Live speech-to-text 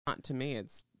Not to me,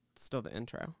 it's still the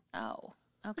intro. Oh,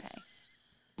 okay.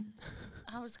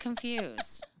 I was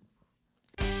confused.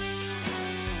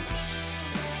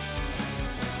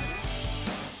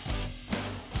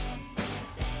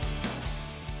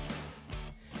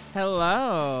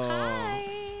 Hello. Hi.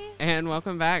 And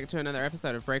welcome back to another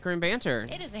episode of Break Room Banter.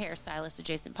 It is a hairstylist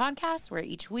adjacent podcast where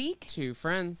each week Two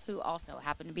friends who also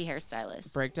happen to be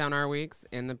hairstylists break down our weeks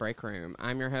in the break room.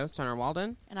 I'm your host, Hunter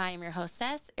Walden. and I am your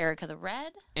hostess, Erica the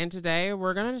Red. And today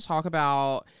we're going to talk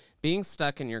about being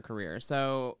stuck in your career.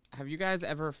 So have you guys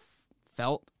ever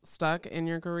felt stuck in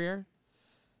your career?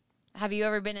 Have you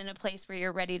ever been in a place where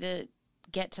you're ready to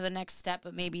get to the next step,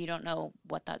 but maybe you don't know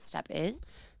what that step is?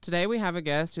 Today we have a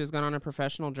guest who's gone on a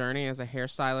professional journey as a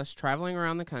hairstylist, traveling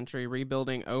around the country,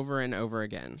 rebuilding over and over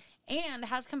again. And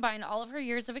has combined all of her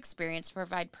years of experience to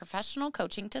provide professional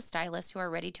coaching to stylists who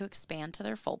are ready to expand to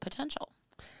their full potential.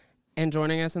 And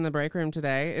joining us in the break room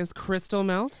today is Crystal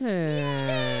Melton.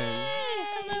 Yay!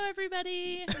 Hello,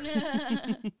 everybody.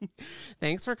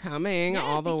 Thanks for coming Yeah,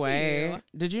 all the thank way. you.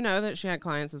 Did you know that she had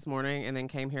clients this morning and then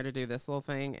came here to do this little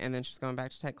thing and then she's going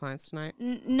back to take clients tonight?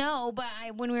 No, but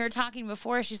when we were talking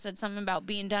before, she said something about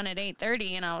being done at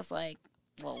 8:30, and I was like,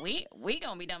 well, we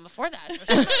gonna be done before that.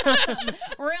 So she's got something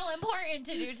real important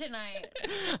to do tonight.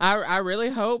 I really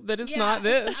hope that it's not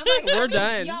this. I'm like, We're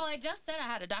done. Y'all, I just said I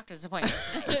had a doctor's appointment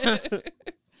today.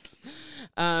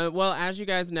 Well, as you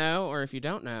guys know, or if you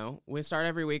don't know, we start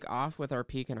every week off with our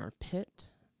peak and our pit,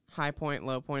 high point,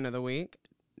 low point of the week.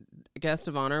 Guest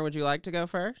of honor, would you like to go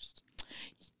first?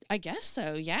 I guess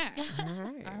so, yeah. All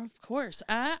right. Of course.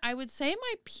 I would say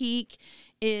my peak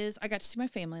is I got to see my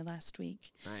family last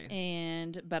week.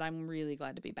 Nice. But I'm really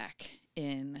glad to be back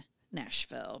in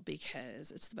Nashville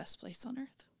because it's the best place on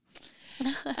earth.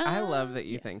 I love that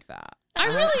you think that. I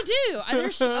really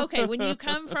do. Okay, when you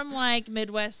come from like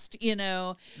Midwest, That's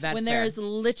when fair. there's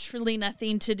literally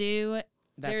nothing to do, That's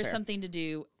there's fair. something to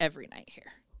do every night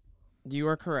here. You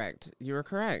are correct. You are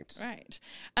correct. Right.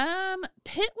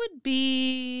 Pit would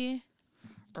be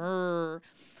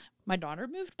my daughter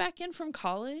moved back in from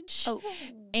college. Oh.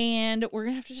 And we're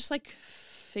gonna have to just like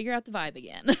figure out the vibe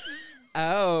again.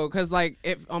 Oh, because like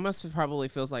it almost probably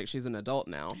feels like she's an adult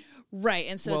now. Right.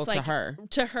 And so Well, it's like to her.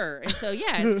 To her. And so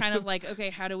yeah, it's kind of like, okay,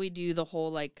 how do we do the whole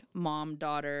like mom,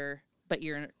 daughter, but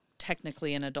you're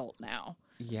technically an adult now?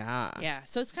 Yeah. Yeah.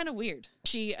 So it's kind of weird.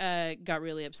 She got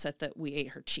really upset that we ate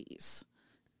her cheese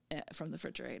from the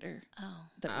refrigerator Oh,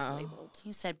 that was labeled.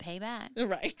 you said payback.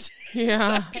 Right.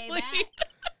 Yeah. Payback.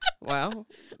 Well,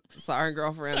 sorry,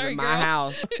 girlfriend, Sorry, in my girl.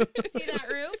 house. See that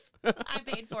roof? I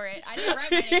paid for it. I didn't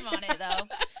write my name on it, though,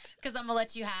 because I'm going to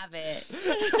let you have it.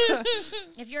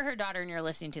 If you're her daughter and you're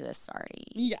listening to this, sorry.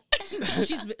 Yeah.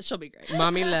 She'll be great.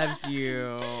 Mommy loves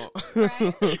you.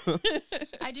 Right?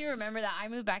 I do remember that. I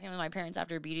moved back in with my parents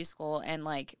after beauty school, and,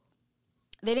 like,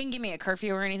 they didn't give me a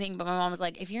curfew or anything, but my mom was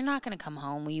like, if you're not going to come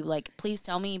home, will you, like, please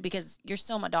tell me, because you're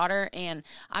still my daughter, and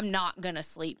I'm not going to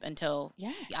sleep until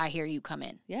I hear you come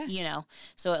in. Yeah. You know?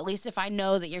 So at least if I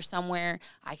know that you're somewhere,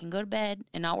 I can go to bed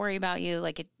and not worry about you.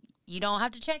 Like, you don't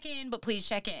have to check in, but please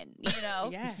check in, you know?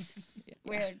 Yeah.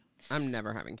 Weird. I'm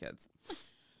never having kids.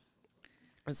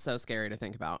 It's so scary to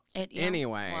think about. Yeah.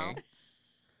 Anyway, Well,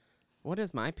 what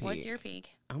is my peak? what's your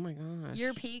peak? Oh my gosh.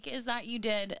 Your peak is that you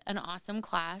did an awesome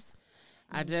class.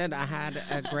 I did. I had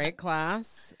a great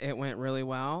class. It went really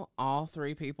well. All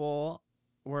three people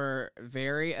were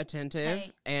very attentive,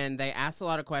 Hey. and they asked a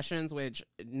lot of questions, which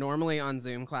normally on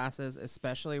Zoom classes,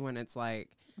 especially when it's like,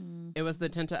 it was the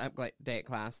Tint to Update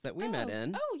class that we met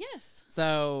in. Oh, yes.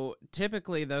 So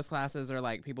typically those classes are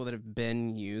like people that have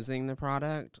been using the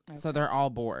product. So Okay. they're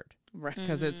all bored Right.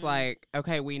 because it's like,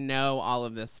 okay, we know all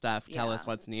of this stuff. Tell us Yeah.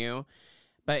 what's new.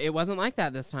 But it wasn't like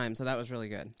that this time. So that was really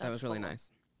good. That That's was really cool.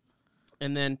 nice.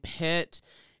 And then pit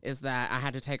is that I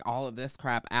had to take all of this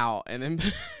crap out and then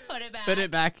Put it back. put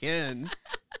it back in.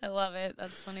 I love it.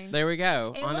 That's funny. There we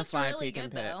go. It on the looked fly really peak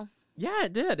and good, pit. though. Yeah,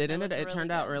 it did. It looked really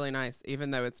turned out good. really nice,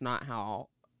 even though it's not how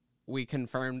we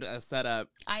confirmed a setup.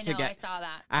 I to know. get- I saw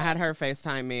that. I had her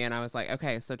FaceTime me, and I was like,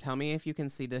 okay, so tell me if you can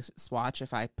see this swatch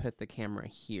if I put the camera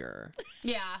here.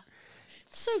 Yeah.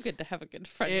 It's so good to have a good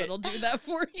friend It- that'll do that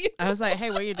for you. I was like,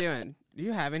 hey, what are you doing? Do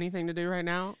you have anything to do right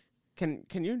now? Can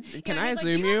you? Can Yeah, I he's like,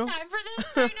 Zoom do you? you? Have time for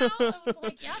this right now? I was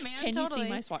like, yeah, man. Can totally. you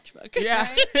see my swatch book? Yeah,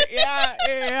 Right?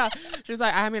 yeah. She was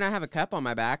like, I mean, I have a cup on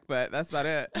my back, but that's about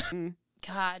it.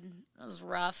 God, that was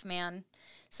rough, man.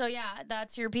 So yeah,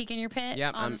 that's your peak and your pit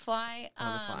Yep, on I'm the fly.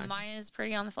 on the fly. Mine is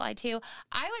pretty on the fly too.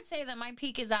 I would say that my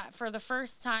peak is that for the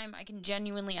first time I can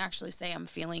genuinely actually say I'm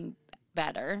feeling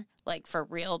better, like for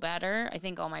real better. I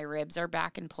think all my ribs are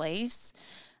back in place.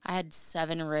 I had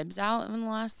 7 ribs out in the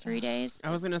last 3 days.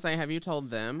 I was going to say, have you told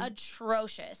them?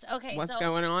 Atrocious. Okay, What's so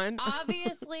going on?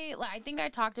 obviously, I think I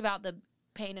talked about the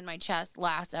pain in my chest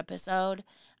last episode.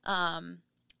 And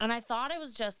I thought it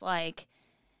was just like,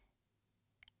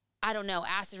 I don't know,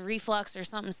 acid reflux or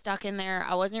something stuck in there.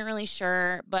 I wasn't really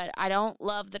sure, but I don't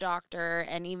love the doctor.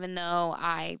 And even though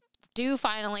I do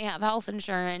finally have health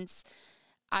insurance,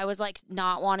 I was like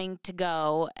not wanting to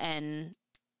go and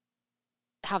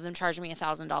have them charge me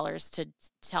 $1,000 to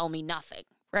tell me nothing,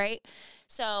 right?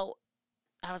 So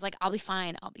I was like, I'll be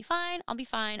fine. I'll be fine. I'll be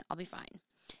fine. I'll be fine.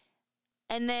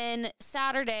 And then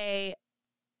Saturday,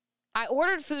 I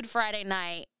ordered food Friday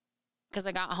night because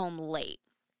I got home late.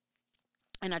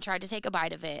 And I tried to take a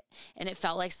bite of it, and it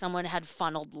felt like someone had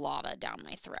funneled lava down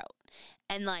my throat.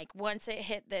 And, like, once it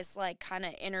hit this, like, kind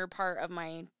of inner part of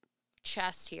my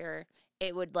chest here,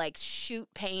 it would, like,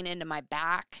 shoot pain into my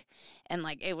back. And,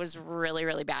 like, it was really,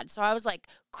 really bad. So I was, like,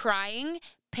 crying,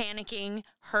 panicking,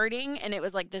 hurting, and it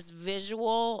was, like, this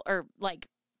visual or, like,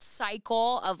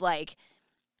 cycle of, like,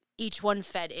 each one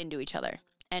fed into each other.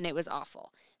 And it was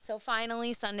awful. So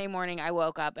finally, Sunday morning, I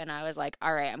woke up and I was like,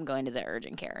 all right, I'm going to the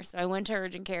urgent care. So I went to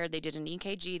urgent care. They did an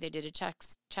EKG. They did a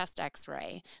chest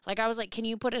x-ray. Like, I was like, can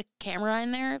you put a camera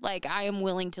in there? Like, I am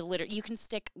willing to literally, you can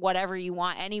stick whatever you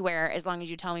want anywhere as long as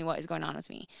you tell me what is going on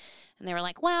with me. And they were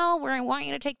like, well, I want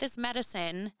you to take this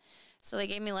medicine. So they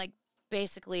gave me, like,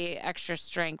 basically extra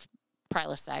strength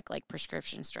Prilosec, like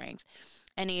prescription strength.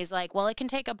 And he's like, well, it can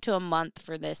take up to a month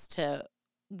for this to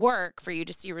work for you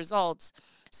to see results.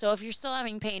 So if you're still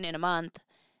having pain in a month,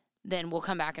 then we'll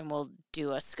come back and we'll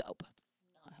do a scope.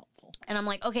 Not helpful. And I'm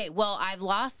like, okay, well, I've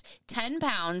lost 10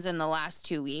 pounds in the last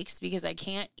 2 weeks because I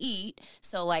can't eat.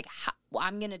 So, like,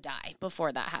 I'm going to die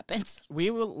before that happens.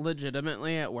 We were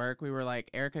legitimately at work. We were like,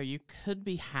 Erica, you could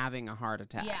be having a heart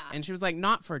attack. Yeah. And she was like,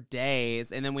 not for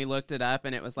days. And then we looked it up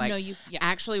and it was like, No,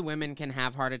 actually women can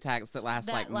have heart attacks that last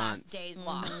like months. Days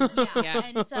long. Mm-hmm. Yeah.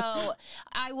 And so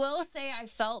I will say I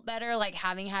felt better, like,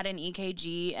 having had an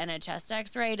EKG and a chest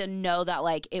x-ray to know that,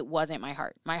 like, it wasn't my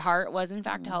heart. My heart was in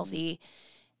fact healthy.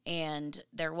 And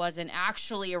there wasn't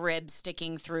actually a rib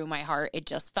sticking through my heart. It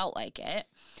just felt like it.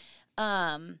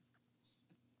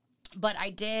 But I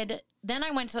did, then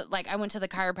I went to the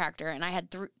chiropractor and I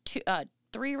had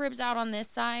 3 ribs out on this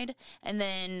side, and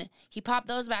then he popped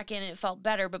those back in and it felt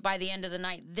better. But by the end of the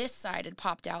night, this side had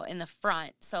popped out in the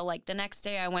front. So, like, the next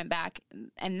day I went back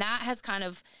and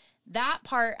that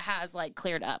part has, like,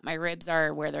 cleared up. My ribs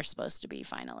are where they're supposed to be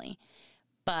finally.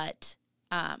 But,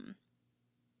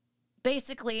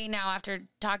 basically now after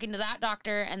talking to that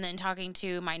doctor and then talking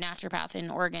to my naturopath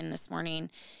in Oregon this morning,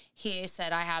 he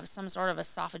said I have some sort of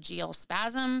esophageal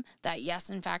spasm that, yes,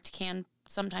 in fact, can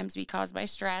sometimes be caused by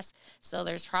stress. So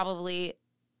there's probably,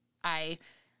 I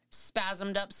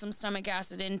spasmed up some stomach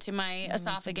acid into my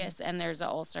esophagus and there's an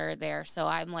ulcer there. So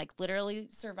I'm, like, literally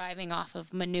surviving off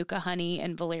of Manuka honey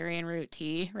and valerian root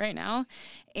tea right now.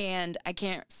 And I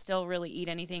can't still really eat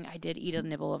anything. I did eat a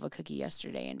nibble of a cookie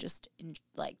yesterday and just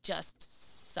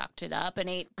sucked it up and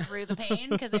ate through the pain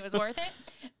because it was worth it.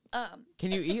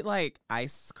 Can you eat, like,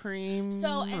 ice cream?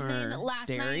 So, and then last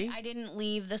dairy? night I didn't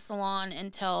leave the salon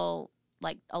until,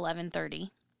 like, 11:30.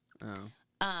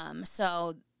 Oh.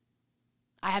 So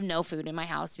I have no food in my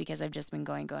house because I've just been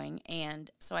going. And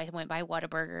so I went by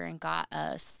Whataburger and got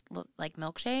a, like,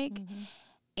 milkshake. Mm-hmm.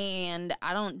 And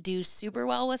I don't do super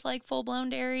well with, like, full-blown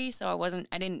dairy, so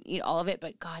I didn't eat all of it,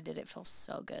 but God, did it feel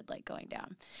so good, like, going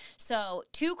down. So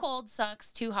too cold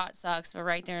sucks, too hot sucks, but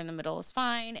right there in the middle is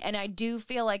fine. And I do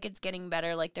feel like it's getting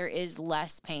better. Like, there is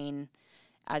less pain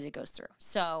as it goes through.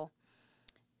 So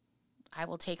I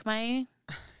will take my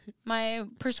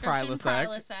prescription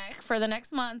Prilosec for the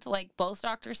next month, like both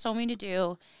doctors told me to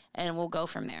do, and we'll go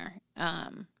from there.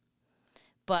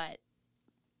 But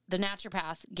the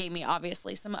naturopath gave me,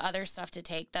 obviously, some other stuff to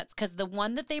take. That's because the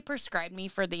one that they prescribed me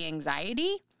for the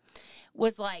anxiety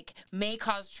was, like, may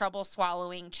cause trouble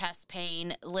swallowing, chest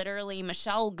pain. Literally,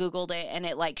 Michelle Googled it, and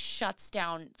it, like,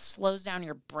 slows down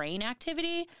your brain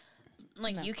activity.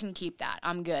 Like, no. You can keep that.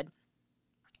 I'm good.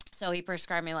 So he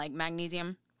prescribed me, like,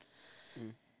 magnesium.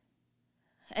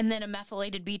 And then a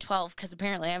methylated B12, because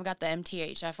apparently I've got the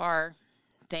MTHFR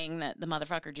thing, that the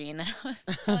motherfucker gene that I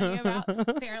was telling you about.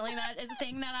 Apparently that is a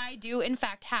thing that I do in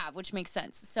fact have, which makes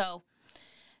sense. So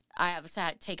I have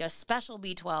to take a special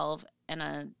B12 and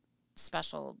a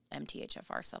special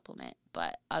MTHFR supplement.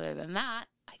 But other than that,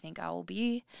 I think I will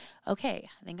be okay.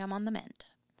 I think I'm on the mend.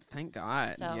 Thank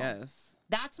God. So yes.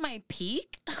 That's my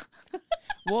peak.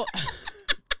 Well,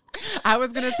 I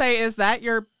was going to say, is that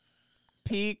your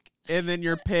peak And then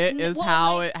your pit is Well,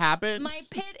 how it happened? My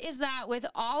pit is that with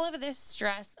all of this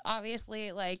stress,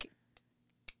 obviously, like,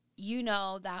 you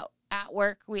know that at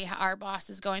work our boss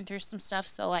is going through some stuff,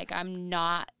 so like I'm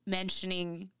not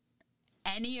mentioning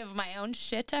any of my own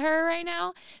shit to her right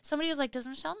now. Somebody was like, does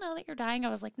Michelle know that you're dying? I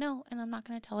was like, no, and I'm not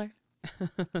going to tell her.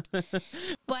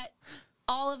 But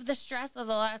all of the stress of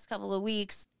the last couple of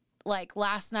weeks, like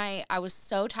last night, I was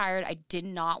so tired. I did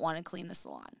not want to clean the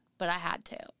salon, but I had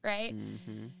to, right?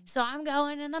 Mm-hmm. So I'm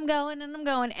going and I'm going and I'm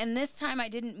going. And this time I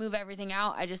didn't move everything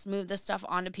out. I just moved the stuff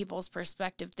onto people's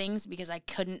perspective things because I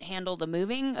couldn't handle the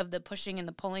moving of the pushing and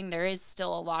the pulling. There is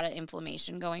still a lot of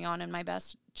inflammation going on in my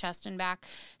chest and back.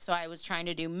 So I was trying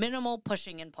to do minimal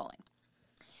pushing and pulling.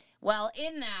 Well,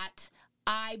 in that,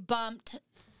 I bumped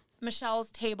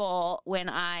Michelle's table when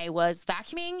I was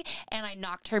vacuuming, and I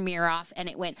knocked her mirror off, and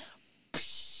it went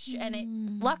and it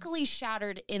luckily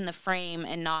shattered in the frame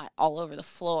and not all over the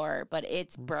floor, but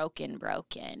it's broken.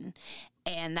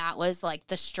 And that was like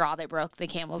the straw that broke the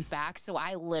camel's back. So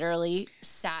I literally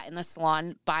sat in the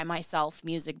salon by myself,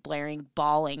 music blaring,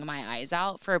 bawling my eyes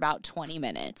out for about 20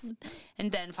 minutes.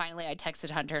 And then finally I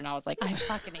texted Hunter and I was like, I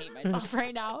fucking hate myself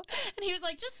right now. And he was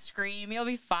like, just scream. You'll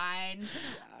be fine.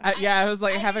 I was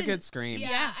like, have a good scream.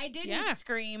 Yeah, I didn't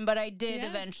scream, but I did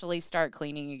eventually start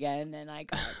cleaning again and I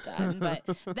got it done.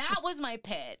 But that was my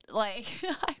pit. Like,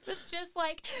 I was just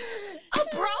like,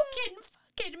 a broken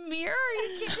fucking mirror. Are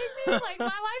you kidding me? Like, my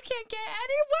life can't get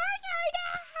any worse right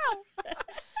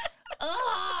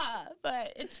now.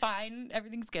 But it's fine.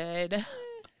 Everything's good.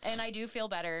 And I do feel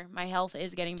better. My health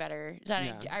is getting better.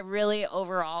 I really,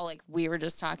 overall, like we were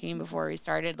just talking before we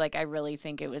started, like I really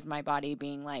think it was my body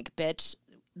being like, bitch,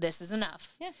 this is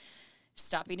enough. Yeah.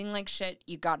 Stop eating like shit.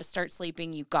 You got to start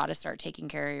sleeping. You got to start taking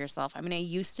care of yourself. I mean, I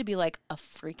used to be like a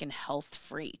freaking health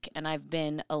freak, and I've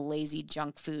been a lazy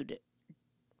junk food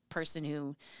person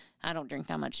who I don't drink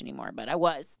that much anymore, but I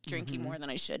was drinking more than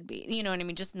I should be. You know what I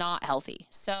mean? Just not healthy.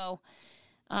 So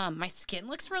my skin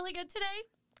looks really good today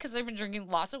because I've been drinking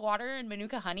lots of water and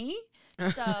Manuka honey.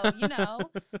 So, you know,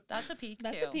 that's a peak too.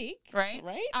 That's a peak. Right?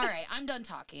 Right. All right. I'm done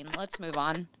talking. Let's move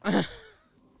on.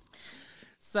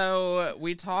 So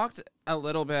we talked a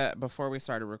little bit before we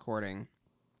started recording,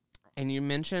 and you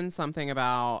mentioned something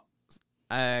about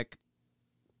a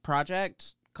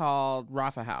project called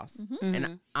Rafa House.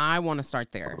 And I want to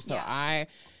start there. So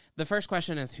the first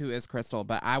question is, who is Crystal?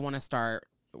 But I want to start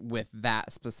with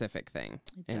that specific thing.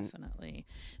 Definitely.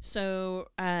 So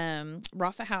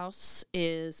Rafa House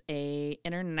is a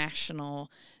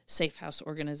international safe house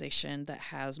organization that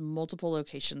has multiple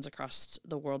locations across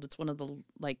the world. It's one of the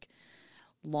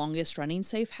longest running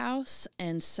safe house,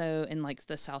 and so in like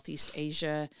the Southeast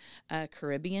Asia,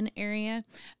 Caribbean area,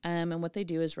 and what they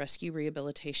do is rescue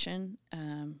rehabilitation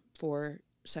for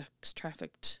sex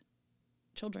trafficked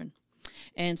children.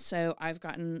 And so I've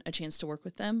gotten a chance to work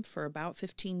with them for about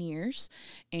 15 years,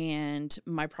 and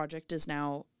my project is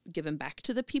now given back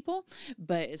to the people,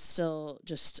 but it's still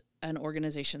just an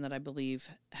organization that I believe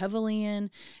heavily in,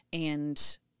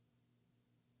 and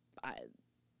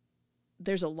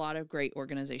there's a lot of great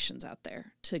organizations out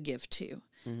there to give to.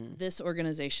 This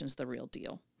organization's the real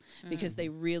deal because they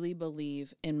really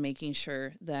believe in making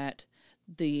sure that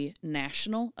the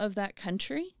national of that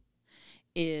country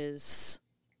is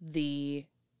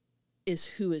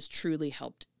who is truly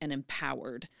helped and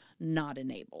empowered, not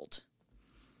enabled.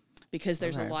 Because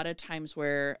there's a lot of times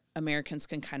where Americans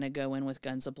can kind of go in with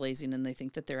guns a-blazing and they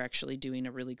think that they're actually doing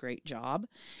a really great job.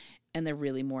 And they're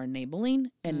really more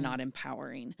enabling and not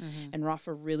empowering. And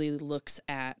Rafa really looks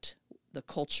at the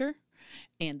culture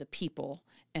and the people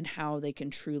and how they can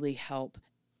truly help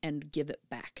and give it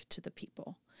back to the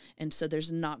people. And so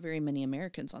there's not very many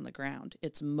Americans on the ground.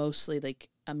 It's mostly like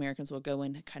Americans will go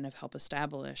in and kind of help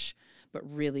establish, but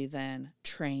really then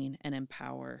train and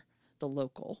empower the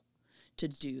local to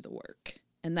do the work.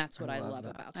 And that's what I love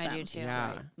about them. I do too.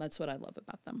 Yeah. Right. That's what I love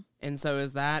about them. And so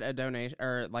is that a donation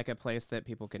or like a place that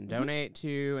people can donate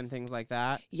to and things like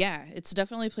that? Yeah, it's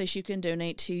definitely a place you can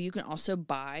donate to. You can also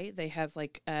buy. They have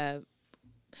like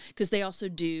because they also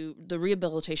do the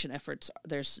rehabilitation efforts.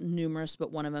 There's numerous,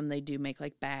 but one of them they do make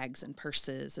like bags and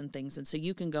purses and things. And so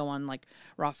you can go on like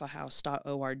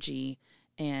rafahouse.org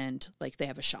and like they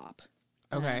have a shop.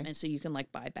 Okay. And so you can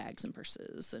like buy bags and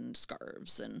purses and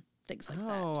scarves and things like that.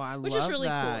 Oh, I love which is really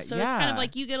that. cool. So it's kind of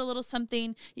like you get a little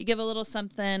something, you give a little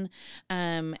something,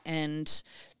 and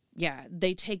yeah,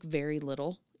 they take very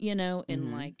little,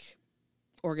 in like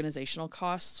organizational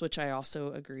costs, which I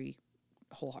also agree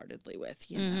wholeheartedly with,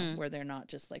 where they're not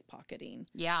just like pocketing.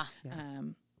 Yeah.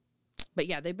 But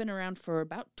yeah, they've been around for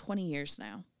about 20 years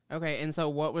now. Okay, and so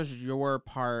what was your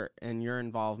part and your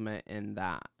involvement in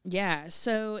that? Yeah.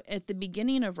 So at the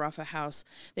beginning of Rafa House,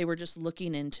 they were just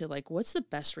looking into like, what's the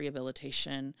best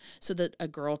rehabilitation so that a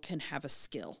girl can have a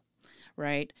skill,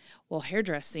 right? Well,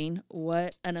 hairdressing,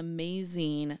 what an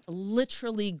amazing,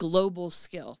 literally global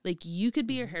skill. Like you could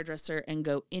be a hairdresser and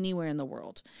go anywhere in the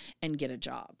world and get a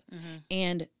job.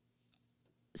 And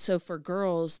so for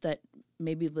girls that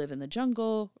maybe live in the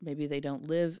jungle, maybe they don't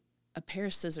live, a pair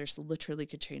of scissors literally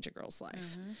could change a girl's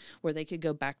life, where they could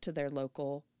go back to their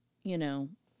local,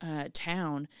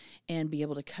 town and be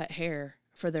able to cut hair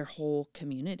for their whole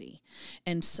community.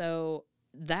 And so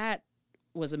that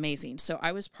was amazing. So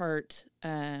I was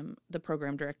the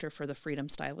program director for the Freedom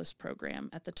Stylist program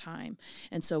at the time.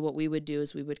 And so what we would do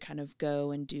is we would kind of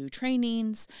go and do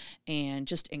trainings and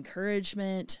just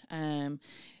encouragement.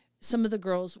 Some of the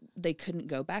girls, they couldn't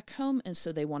go back home, and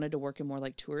so they wanted to work in more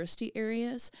like touristy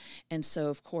areas. And so,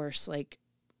 of course, like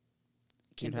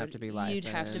you'd have to be licensed.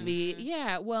 You'd have to be,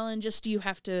 and just you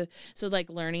have to, so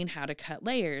like learning how to cut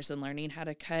layers and learning how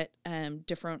to cut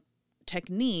different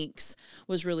techniques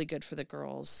was really good for the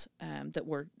girls that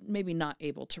were maybe not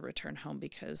able to return home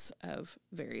because of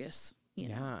various,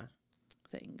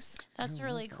 things. That's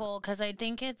really cool because I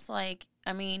think it's like,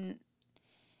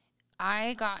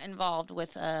 I got involved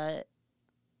with a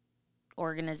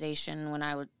organization when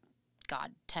I was,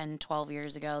 10, 12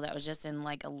 years ago that was just in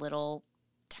like a little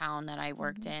town that I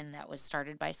worked in that was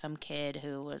started by some kid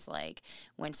who was like,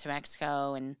 went to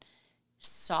Mexico and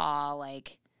saw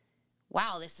like,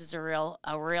 wow, this is a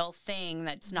real thing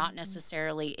that's not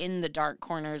necessarily in the dark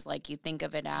corners like you think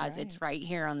of it as. Right. It's right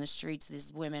here on the streets.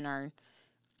 These women are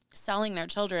selling their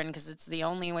children because it's the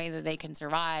only way that they can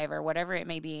survive or whatever it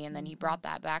may be. And then he brought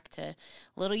that back to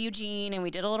little Eugene, and we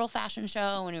did a little fashion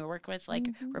show, and we worked with like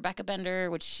Rebecca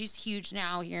Bender, which she's huge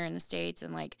now here in the States,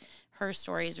 and like her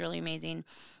story is really amazing.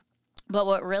 But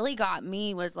what really got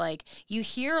me was like, you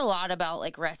hear a lot about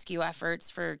like rescue efforts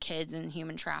for kids and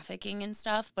human trafficking and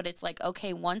stuff, but it's like,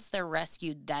 okay, once they're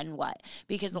rescued, then what?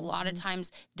 Because a lot of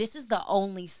times this is the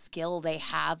only skill they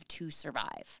have to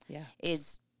survive. Yeah.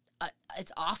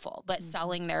 It's awful, but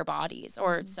selling their bodies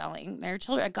or selling their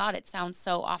children. God, it sounds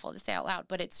so awful to say out loud,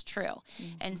 but it's true.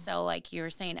 And so like you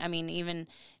were saying, even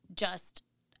just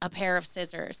a pair of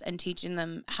scissors and teaching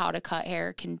them how to cut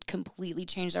hair can completely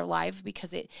change their life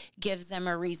because it gives them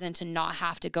a reason to not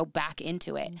have to go back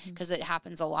into it, because it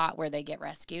happens a lot where they get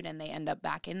rescued and they end up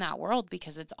back in that world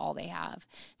because it's all they have.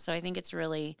 So I think it's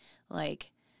really like,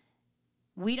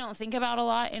 we don't think about a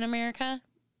lot in America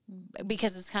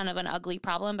because it's kind of an ugly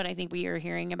problem, but I think we are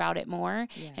hearing about it more.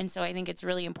 Yeah. And so I think it's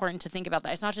really important to think about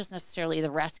that. It's not just necessarily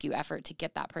the rescue effort to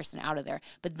get that person out of there,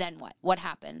 but then what? What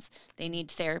happens? They need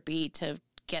therapy to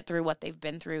get through what they've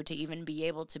been through to even be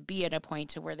able to be at a point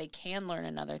to where they can learn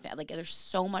another thing. Like there's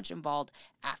so much involved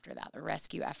after that. The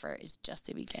rescue effort is just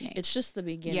the beginning. It's just the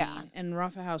beginning. Yeah. And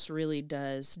Rafa House really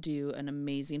does do an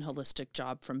amazing holistic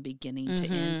job from beginning to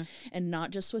end, and not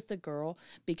just with the girl,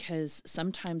 because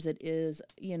sometimes it is,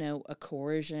 a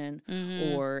coercion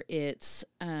or it's,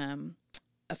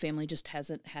 a family just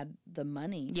hasn't had the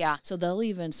money. Yeah. So they'll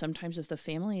even, sometimes if the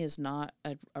family is not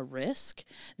a risk,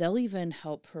 they'll even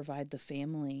help provide the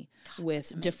family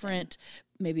with different,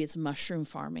 maybe it's mushroom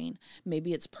farming,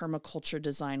 maybe it's permaculture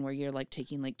design where you're like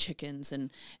taking like chickens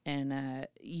and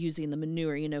using the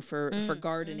manure, for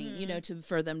gardening,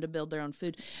 for them to build their own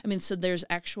food. So there's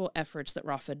actual efforts that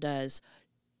Rafa does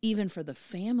even for the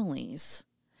families,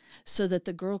 so that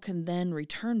the girl can then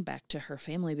return back to her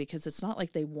family, because it's not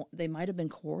like they might have been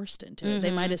coerced into it.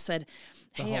 They might have said,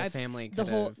 "Hey,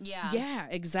 yeah,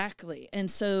 exactly."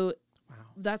 And so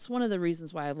that's one of the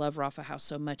reasons why I love Rafa House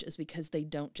so much, is because they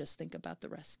don't just think about the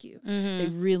rescue. They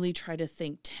really try to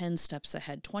think 10 steps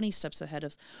ahead, 20 steps ahead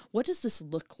of what does this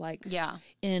look like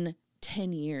in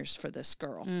 10 years for this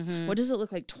girl? What does it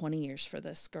look like 20 years for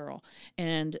this girl?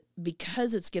 And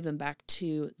because it's given back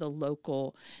to the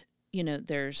local,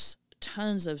 there's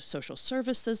tons of social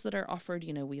services that are offered.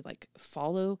 We like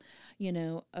follow,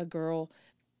 a girl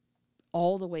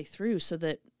all the way through, so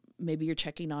that maybe you're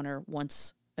checking on her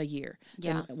once a year,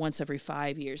 then once every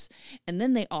 5 years. And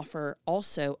then they offer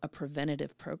also a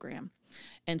preventative program.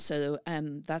 And so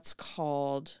that's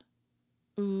called,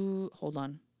 hold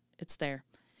on, it's there.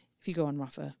 If you go on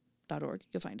rafa.org,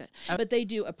 you'll find it. But they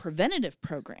do a preventative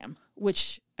program,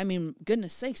 which,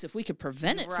 goodness sakes, if we could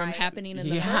prevent it from happening in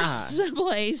the first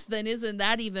place, then isn't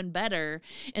that even better?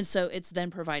 And so it's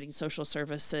then providing social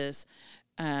services,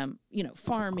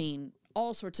 farming,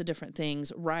 all sorts of different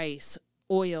things, rice,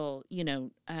 oil,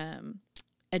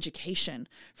 education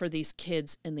for these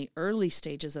kids in the early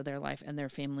stages of their life and their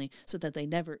family, so that they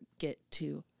never get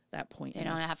to that point. They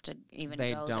don't have to even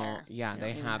They go don't. there. Yeah,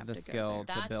 they even have have the to go skill there.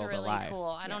 to That's build really a life. cool.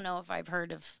 I Yeah. don't know if I've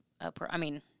heard of I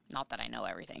mean, not that I know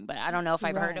everything, but I don't know if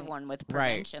I've heard of Right. one with Right.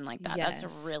 prevention like that. Yes.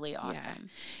 That's really awesome.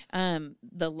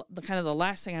 The kind of the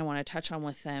last thing I want to touch on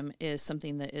with them is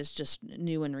something that is just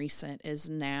new and recent.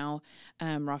 Is now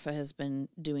Rafa has been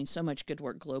doing so much good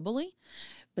work globally,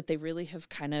 but they really have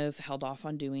kind of held off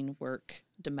on doing work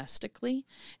domestically,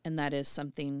 and that is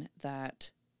something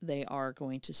that they are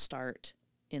going to start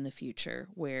in the future,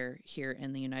 where here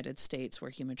in the United States,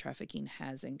 where human trafficking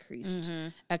has increased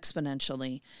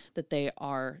exponentially, that they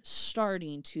are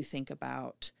starting to think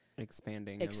about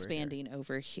expanding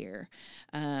over here,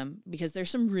 because there's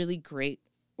some really great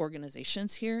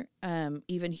organizations here,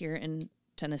 even here in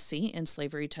Tennessee. In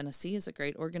Slavery Tennessee is a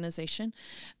great organization.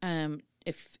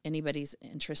 If anybody's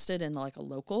interested in like a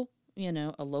local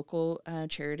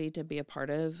charity to be a part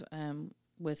of,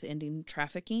 with ending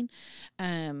trafficking,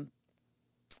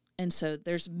 and so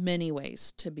there's many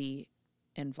ways to be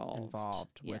involved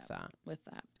with that.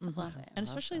 I love it. And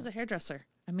especially as a hairdresser.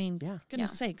 I mean, Yeah.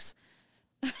 goodness Yeah. sakes.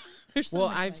 There's so Well,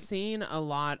 many I've ways. seen a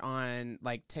lot on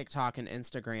like TikTok and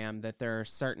Instagram that there are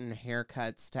certain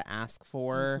haircuts to ask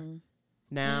for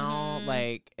now.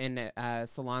 Like, and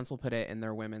salons will put it in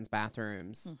their women's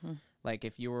bathrooms. Like,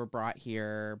 if you were brought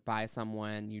here by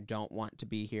someone you don't want to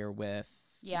be here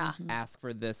with, Yeah. ask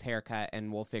for this haircut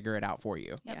and we'll figure it out for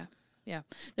you. Yeah. Yeah.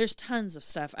 There's tons of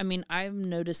stuff. I mean, I'm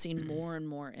noticing more and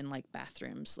more in like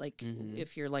bathrooms, like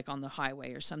if you're like on the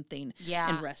highway or something, Yeah.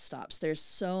 and rest stops. There's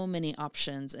so many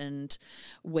options and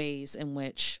ways in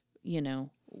which,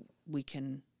 we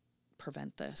can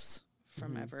prevent this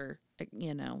from ever,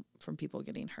 from people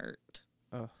getting hurt.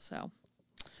 Ugh. So,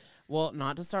 Well,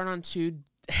 not to start on too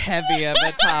heavy of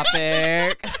a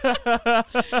topic.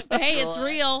 hey, it's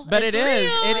real. But It's it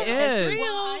is. real. It It's is. real.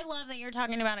 Well, I love that you're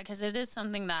talking about it because it is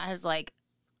something that has like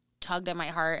tugged at my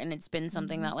heart, and it's been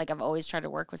something that like I've always tried to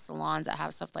work with salons that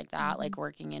have stuff like that. Like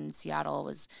working in Seattle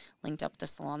was linked up with a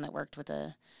salon that worked with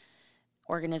a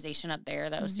organization up there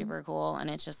that was super cool, and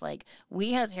it's just like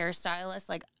we as hairstylists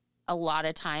like a lot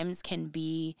of times can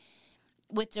be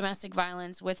with domestic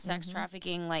violence, with sex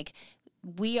trafficking, like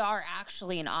we are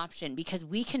actually an option because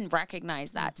we can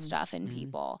recognize that stuff in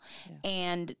people. Yeah.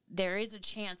 And there is a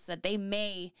chance that they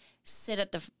may sit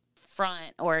at the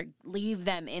front or leave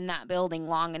them in that building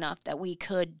long enough that we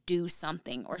could do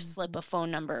something or slip a phone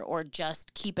number or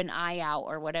just keep an eye out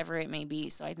or whatever it may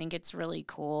be. So I think it's really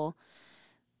cool.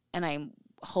 And I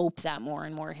hope that more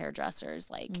and more hairdressers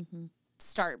like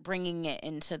start bringing it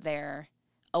into their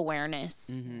awareness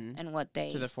and what they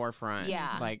To the forefront.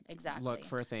 Yeah, Like, exactly. look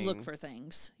for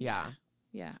things. Yeah. Yeah.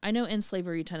 Yeah. I know In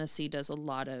Slavery Tennessee does a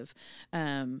lot of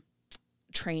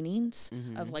trainings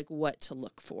of like what to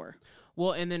look for.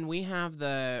 Well, and then we have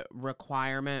the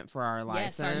requirement for our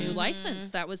license. Yes, our new license.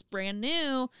 That was brand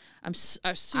new. I'm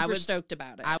super stoked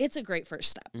about it. It's a great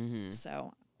first step.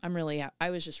 So I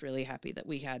was just really happy that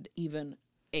we had even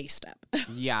a step.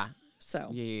 Yeah. So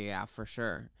Yeah, for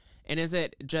sure. And is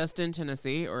it just in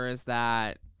Tennessee, or is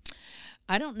that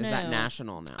I don't know. Is that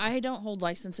national now? I don't hold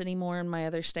license anymore in my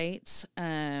other states.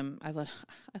 I let them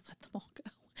all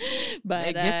go. But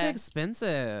it gets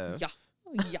expensive.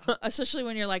 Yeah, especially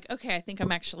when you're like, okay, I think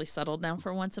I'm actually settled now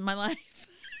for once in my life.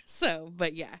 So,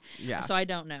 but yeah. So I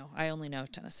don't know. I only know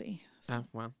Tennessee. So. Oh,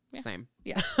 well, same.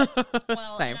 Yeah. Well,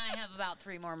 Same. and I have about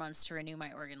 3 more months to renew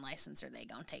my Oregon license, or they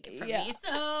gonna take it from me.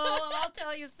 So I'll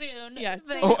tell you soon. Yeah.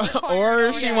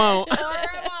 Or she won't. Or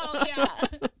I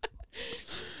won't.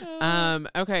 Yeah.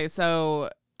 Okay,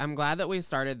 so I'm glad that we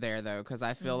started there, though, because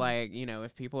I feel like,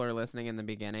 if people are listening in the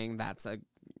beginning, that's a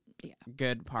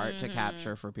good part to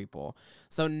capture for people.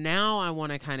 So now I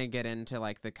want to kind of get into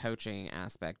like the coaching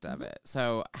aspect of it.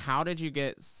 So how did you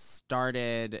get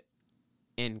started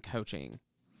in coaching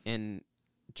in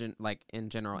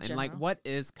general? And like, what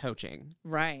is coaching?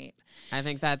 Right. I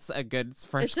think that's a good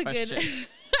first question. Good.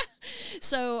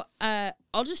 So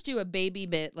I'll just do a baby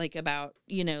bit like about,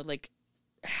 like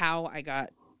how I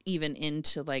got even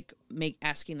into like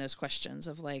asking those questions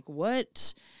of like,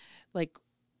 what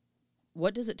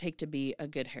does it take to be a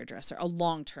good hairdresser, a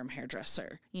long-term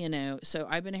hairdresser, So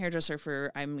I've been a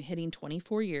hairdresser I'm hitting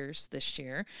 24 years this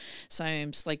year. So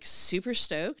I'm like super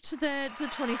stoked that the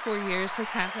 24 years has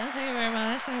happened. Thank you very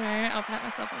much. Thank you very much. I'll pat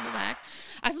myself on the back.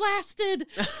 I've lasted.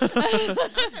 I'm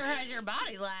surprised your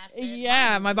body lasted.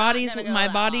 Yeah, my body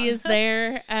long. is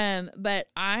there. But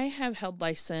I have held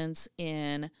license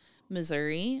in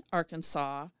Missouri,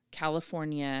 Arkansas,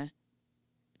 California,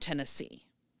 Tennessee.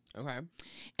 Okay.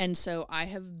 And so I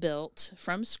have built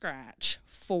from scratch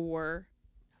 4,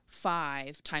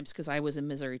 5 times because I was in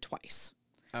Missouri twice.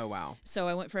 Oh, wow. So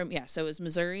I went from, so it was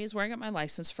Missouri is where I got my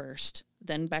license first,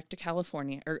 then back to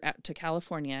California,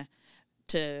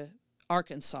 to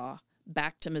Arkansas,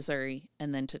 back to Missouri,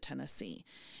 and then to Tennessee.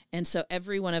 And so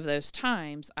every one of those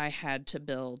times I had to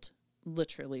build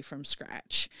literally from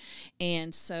scratch.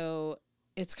 And so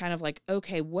it's kind of like,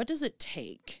 okay, what does it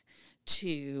take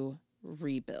to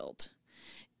rebuild?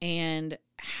 And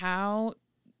how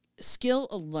skill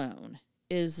alone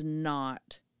is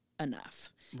not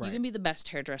enough. Right. You can be the best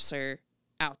hairdresser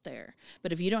out there,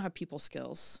 but if you don't have people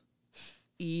skills,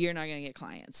 you're not going to get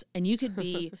clients. And you could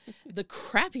be the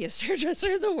crappiest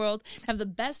hairdresser in the world, have the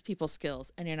best people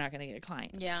skills, and you're not going to get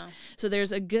clients. Yeah. So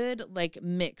there's a good like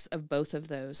mix of both of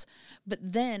those. But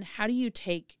then how do you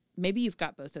take, maybe you've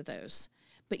got both of those,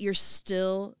 but you're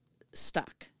still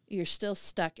stuck. You're still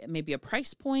stuck at maybe a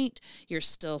price point. You're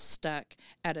still stuck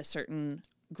at a certain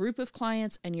group of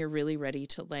clients, and you're really ready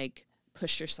to like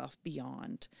push yourself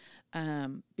beyond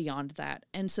that.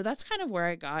 And so that's kind of where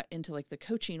I got into like the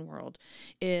coaching world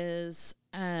is,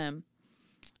 I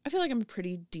feel like I'm a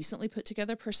pretty decently put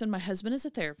together person. My husband is a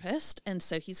therapist, and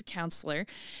so he's a counselor.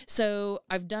 So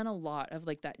I've done a lot of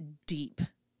like that deep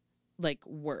like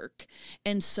work.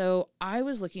 And so I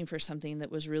was looking for something that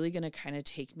was really going to kind of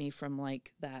take me from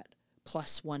like that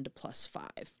 +1 to +5,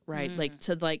 right? Like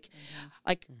to like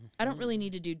I don't really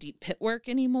need to do deep pit work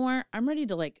anymore. I'm ready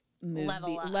to like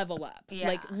level up, Yeah.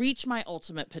 like reach my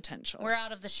ultimate potential. We're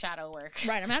out of the shadow work.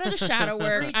 Right, I'm out of the shadow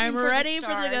work. I'm for the ready to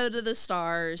stars. go to the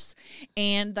stars.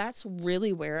 And that's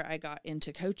really where I got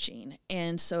into coaching.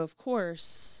 And so of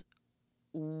course,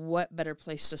 what better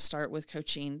place to start with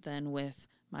coaching than with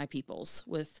my peoples,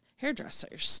 with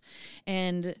hairdressers,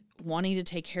 and wanting to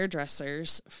take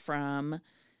hairdressers from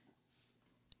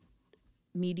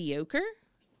mediocre,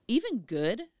 even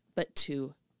good, but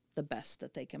to the best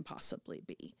that they can possibly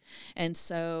be. And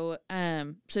so,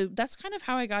 so that's kind of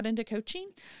how I got into coaching,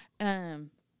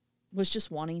 was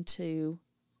just wanting to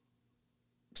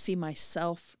see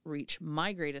myself reach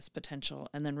my greatest potential,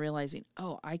 and then realizing,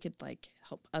 oh, I could like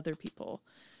help other people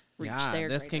reach their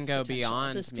this greatest can go potential.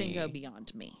 beyond This me. can go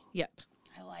beyond me. Yep.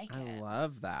 I like I it.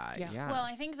 love that. Yeah. Yeah. Well,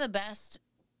 I think the best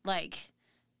like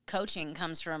coaching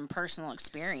comes from personal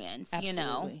experience, you know.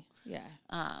 Absolutely.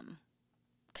 Yeah.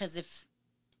 Because if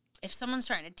someone's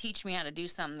trying to teach me how to do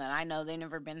something that I know they've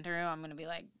never been through, I'm gonna be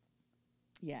like,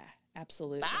 Yeah.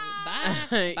 Absolutely. Bye.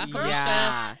 Bye. Bye,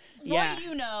 Felicia. yeah. what do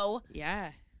you know?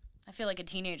 Yeah. I feel like a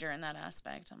teenager in that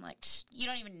aspect. I'm like, you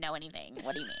don't even know anything.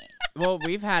 What do you mean? Well,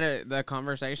 we've had the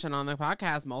conversation on the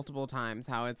podcast multiple times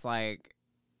how it's like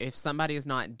if somebody's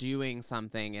not doing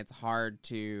something, it's hard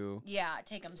to Yeah,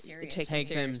 take them serious. take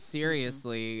them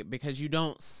seriously because you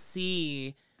don't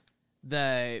see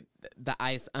the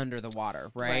ice under the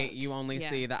water, right? Right. You only Yeah.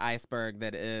 see the iceberg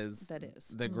that is the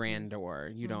Mhm.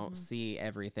 grandeur. You don't see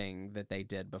everything that they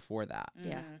did before that.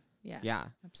 Yeah. Yeah. Yeah.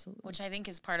 Absolutely. Which I think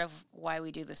is part of why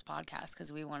we do this podcast,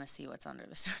 because we want to see what's under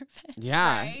the surface.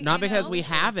 Yeah. right? Not You because know? we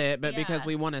have it, but because Yeah.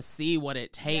 we want to see what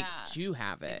it takes Yeah. to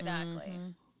have it. Exactly.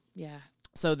 Yeah.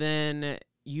 So then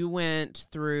you went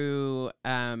through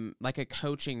like a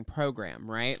coaching program,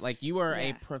 right? Like you are a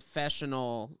Yeah.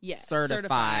 professional Yes.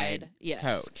 certified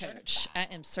Yes. coach. I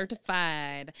am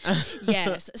certified.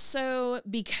 Yes. So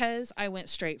because I went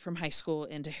straight from high school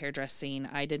into hairdressing,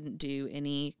 I didn't do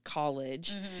any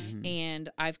college. And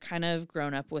I've kind of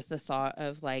grown up with the thought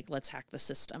of like, let's hack the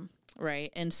system.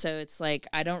 Right. And so it's like,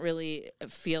 I don't really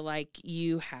feel like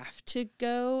you have to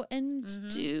go and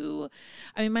do.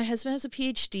 I mean, my husband has a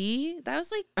PhD. That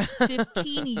was like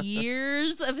 15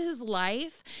 years of his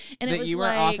life. And That it was you were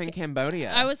like, off in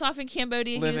Cambodia. I was off in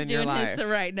Cambodia. He was Living your doing his life. the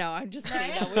right. No, I'm just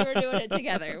kidding. No, we were doing it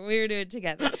together. We were doing it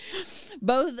together.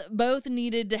 Both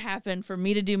needed to happen for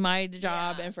me to do my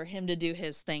job Yeah. and for him to do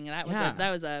his thing. And Yeah. that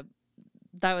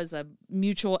was a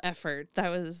mutual effort. That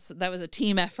was a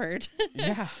team effort.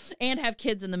 Yeah. And have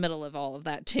kids in the middle of all of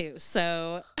that too.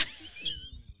 So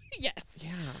yes.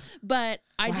 Yeah. But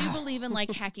I do Wow. believe in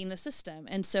like hacking the system.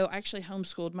 And so I actually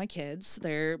homeschooled my kids.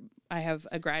 I have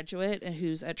a graduate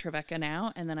who's at Trevecca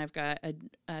now, and then I've got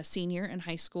a senior in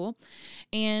high school.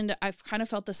 And I've kind of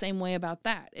felt the same way about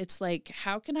that. It's like,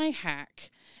 how can I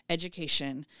hack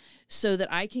education so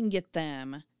that I can get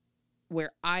them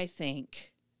where I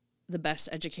think the best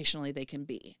educationally they can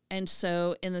be? And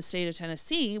so in the state of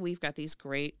Tennessee, we've got these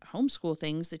great homeschool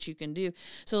things that you can do.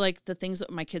 So like the things that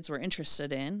my kids were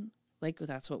interested in, like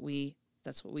that's what we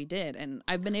did. And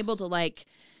I've been able to like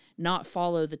not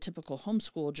follow the typical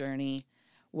homeschool journey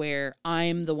where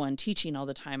I'm the one teaching all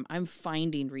the time. I'm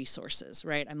finding resources,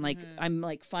 right? I'm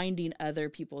like finding other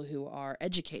people who are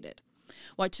educated.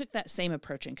 Well, I took that same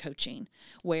approach in coaching,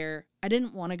 where I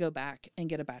didn't want to go back and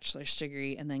get a bachelor's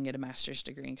degree and then get a master's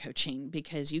degree in coaching,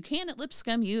 because you can at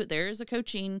Lipscomb. There is a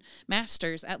coaching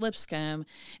master's at Lipscomb.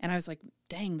 And I was like,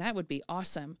 dang, that would be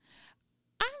awesome.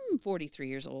 I'm 43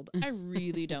 years old. I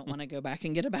really don't want to go back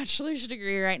and get a bachelor's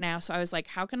degree right now. So I was like,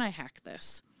 how can I hack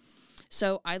this?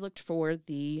 So I looked for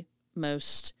the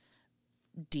most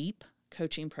deep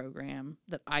coaching program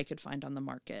that I could find on the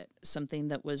market, something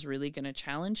that was really going to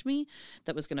challenge me,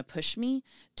 that was going to push me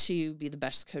to be the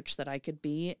best coach that I could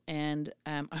be. And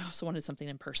I also wanted something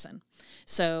in person.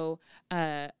 So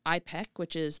IPEC,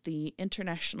 which is the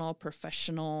International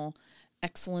Professional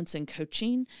Excellence in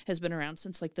Coaching, has been around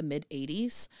since like the mid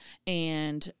 80s.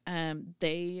 And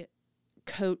they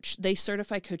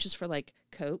certify coaches for like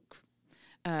Coke,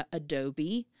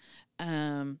 Adobe,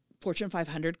 Fortune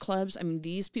 500 clubs. I mean,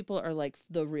 these people are like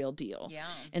the real deal. Yeah.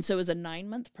 And so it was a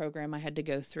 9-month program I had to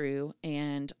go through,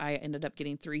 and I ended up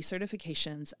getting 3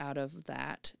 certifications out of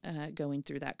that, going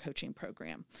through that coaching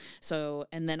program. So,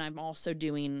 and then I'm also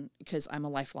doing, because I'm a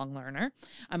lifelong learner,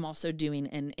 I'm also doing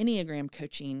an Enneagram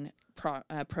coaching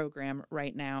program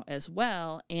right now as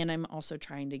well. And I'm also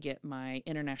trying to get my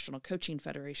International Coaching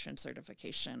Federation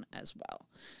certification as well.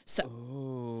 So,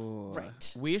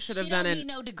 right. We should have She done don't it. need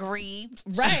no degree.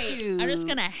 Right. Shoot. I'm just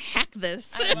going to hack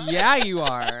this. Yeah, you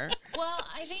are. Well,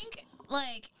 I think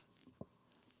like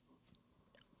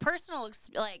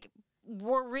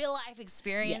real life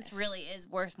experience Yes. really is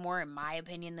worth more, in my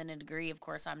opinion, than a degree. Of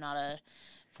course, I'm not a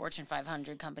Fortune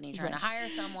 500 company trying to hire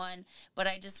someone, but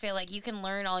I just feel like you can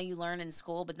learn all you learn in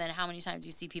school, but then how many times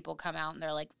you see people come out and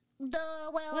they're like, hang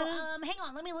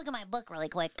on, let me look at my book really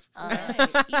quick.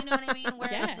 You know what I mean?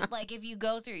 Whereas, like, if you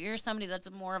go through, you're somebody that's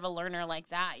more of a learner like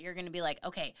that, you're going to be like,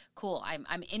 okay, cool,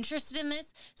 I'm interested in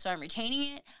this, so I'm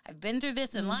retaining it. I've been through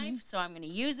this in life, so I'm going to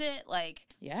use it. Like,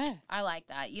 I like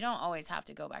that. You don't always have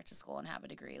to go back to school and have a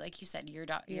degree. Like you said,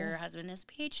 your husband has a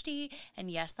PhD, and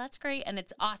yes, that's great, and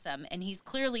it's awesome, and he's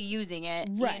clearly using it.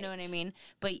 Right. You know what I mean?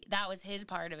 But that was his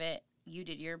part of it. You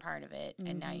did your part of it,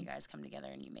 and now you guys come together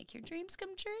and you make your dreams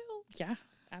come true. Yeah,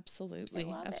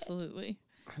 absolutely. Absolutely.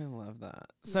 I love that.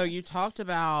 So you talked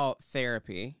about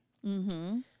therapy.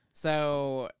 Mm-hmm.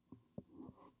 So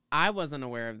I wasn't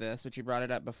aware of this, but you brought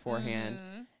it up beforehand.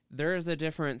 There's a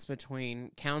difference between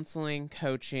counseling,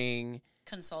 coaching,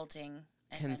 consulting,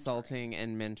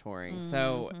 and mentoring.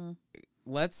 So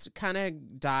let's kind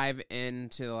of dive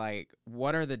into like,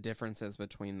 what are the differences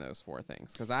between those 4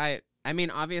 things? Because I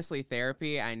mean, obviously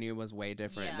therapy I knew was way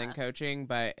different than coaching,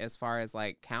 but as far as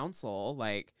like counsel,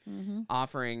 like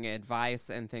offering advice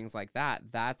and things like that,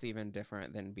 that's even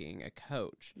different than being a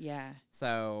coach. Yeah.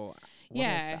 So what is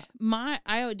that?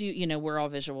 I do, we're all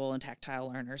visual and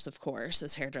tactile learners, of course,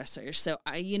 as hairdressers. So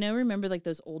I, remember like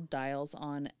those old dials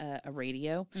on a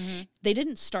radio, they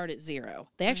didn't start at 0.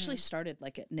 They actually started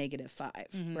like at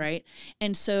 -5, right?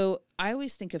 And so I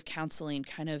always think of counseling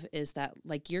kind of is that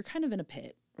like, you're kind of in a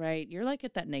pit. Right, you're like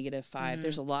at that -5.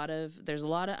 There's a lot of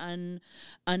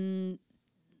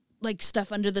like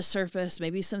stuff under the surface.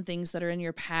 Maybe some things that are in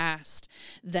your past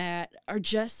that are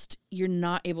just you're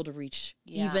not able to reach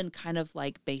even kind of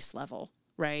like base level.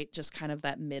 Right, just kind of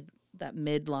that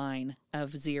midline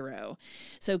of 0.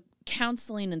 So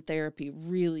counseling and therapy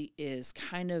really is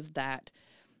kind of that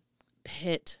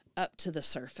pit up to the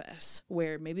surface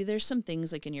where maybe there's some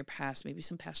things like in your past, maybe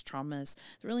some past traumas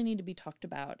that really need to be talked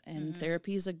about. And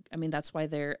therapy is that's why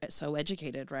they're so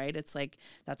educated, right? It's like,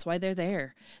 that's why they're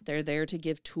there. They're there to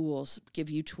give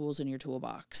you tools in your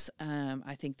toolbox.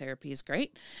 I think therapy is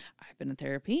great. I've been in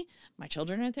therapy. My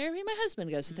children are in therapy. My husband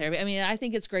goes to therapy. I mean, I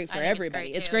think it's great for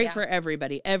everybody. It's great for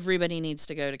everybody. Everybody needs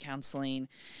to go to counseling.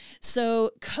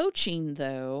 So coaching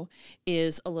though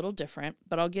is a little different,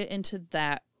 but I'll get into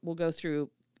that. We'll go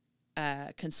through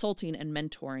consulting and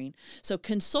mentoring. So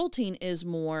consulting is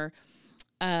more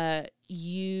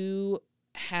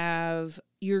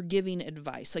you're giving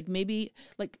advice, like maybe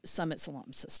like Summit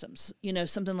Salon Systems,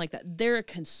 something like that. They're a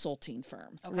consulting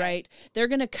firm, right? They're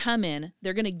going to come in,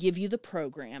 they're going to give you the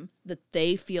program that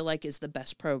they feel like is the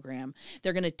best program.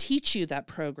 They're going to teach you that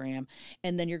program,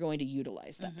 and then you're going to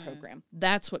utilize that program.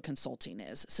 That's what consulting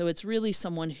is. So it's really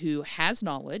someone who has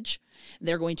knowledge.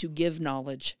 They're going to give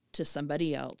knowledge to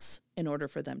somebody else in order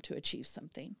for them to achieve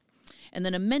something. And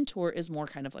then a mentor is more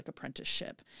kind of like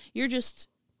apprenticeship. You're just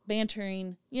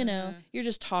bantering, you're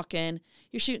just talking,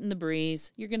 you're shooting the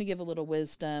breeze, you're going to give a little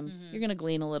wisdom, you're going to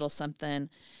glean a little something.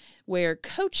 Where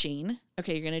coaching,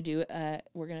 you're going to do,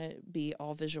 we're going to be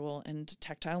all visual and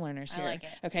tactile learners here. I like it.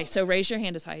 Okay, so raise your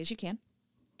hand as high as you can.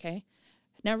 Okay.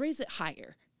 Now raise it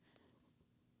higher.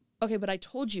 Okay, but I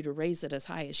told you to raise it as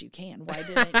high as you can. Why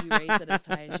didn't you raise it as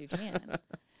high as you can?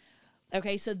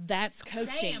 Okay, so that's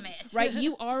coaching. Damn it. Right?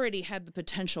 You already had the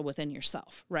potential within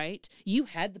yourself, right? You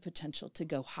had the potential to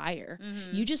go higher.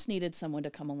 You just needed someone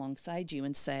to come alongside you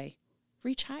and say,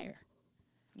 reach higher.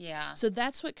 Yeah. So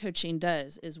that's what coaching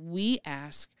does, is we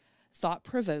ask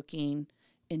thought-provoking,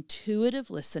 intuitive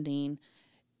listening,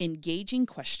 engaging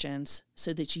questions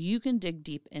so that you can dig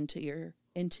deep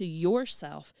into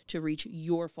yourself to reach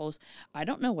your fullest. I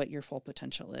don't know what your full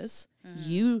potential is.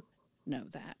 You know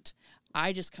that.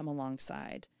 I just come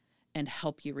alongside and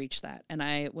help you reach that. And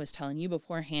I was telling you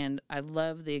beforehand, I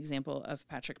love the example of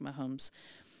Patrick Mahomes,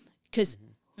 because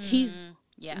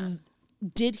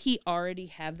did he already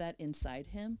have that inside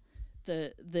him?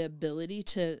 The ability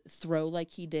to throw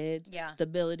like he did, the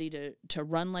ability to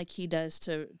run like he does,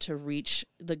 to reach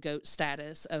the GOAT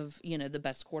status of, the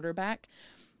best quarterback.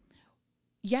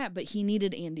 Yeah, but he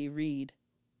needed Andy Reid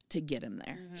to get him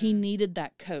there. He needed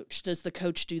that coach. Does the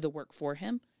coach do the work for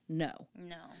him? No.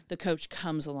 The coach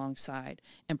comes alongside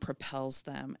and propels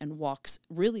them and walks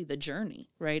really the journey,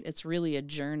 right? It's really a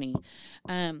journey.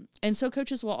 And so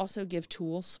coaches will also give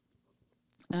tools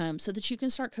so that you can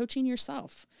start coaching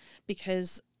yourself,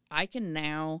 because I can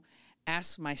now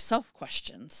ask myself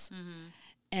questions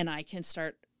and I can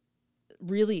start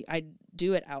I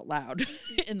do it out loud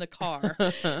in the car.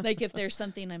 Like if there's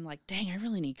something I'm like, dang, I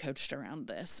really need coached around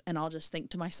this. And I'll just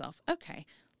think to myself, okay,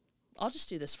 I'll just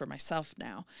do this for myself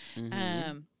now.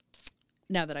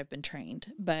 Now that I've been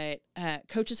trained, but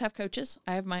coaches have coaches.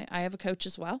 I have a coach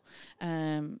as well.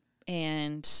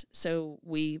 And so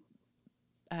we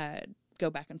go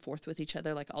back and forth with each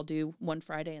other. Like I'll do one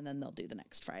Friday and then they'll do the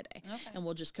next Friday. And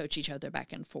we'll just coach each other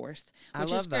back and forth,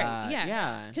 which is great.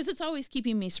 Yeah. Because it's always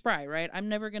keeping me spry, right? I'm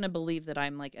never going to believe that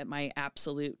I'm like at my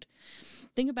absolute.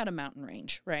 Think about a mountain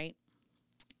range, right?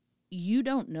 You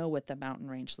don't know what the mountain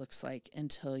range looks like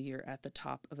until you're at the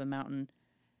top of a mountain.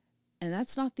 And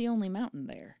that's not the only mountain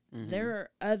there. There are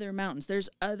other mountains. There's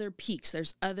other peaks.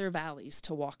 There's other valleys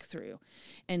to walk through.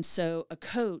 And so a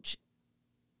coach,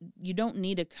 you don't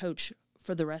need a coach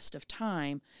for the rest of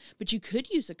time, but you could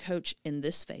use a coach in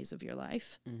this phase of your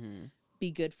life,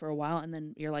 be good for a while. And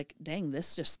then you're like, dang,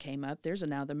 this just came up. There's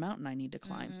another mountain I need to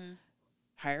climb.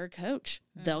 Hire a coach.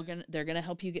 They're going to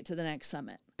help you get to the next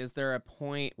summit. Is there a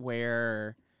point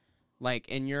where, like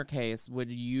in your case,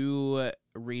 would you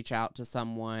reach out to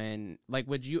someone, like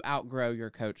would you outgrow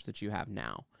your coach that you have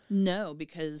now? No,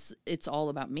 because it's all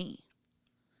about me.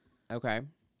 Okay.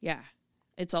 Yeah.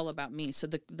 It's all about me. So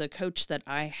the coach that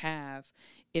I have,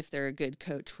 if they're a good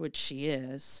coach, which she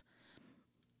is,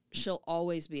 she'll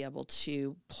always be able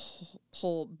to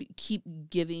keep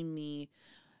giving me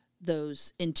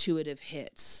those intuitive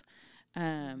hits.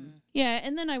 Yeah.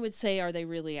 And then I would say, are they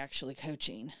really actually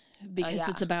coaching? Because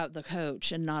it's about the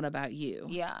coach and not about you.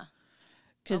 Yeah.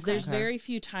 Because there's very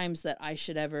few times that I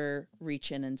should ever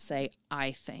reach in and say,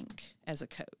 I think, as a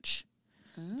coach.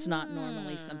 It's not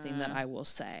normally something that I will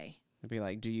say. It'd be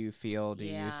like, do you feel, do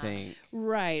you think?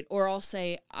 Right. Or I'll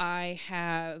say, I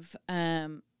have,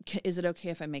 is it okay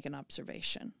if I make an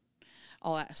observation?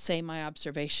 I'll say my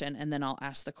observation and then I'll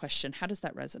ask the question, how does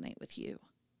that resonate with you?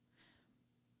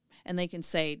 And they can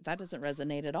say, that doesn't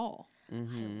resonate at all.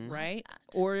 Right?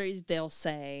 Or they'll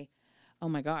say, oh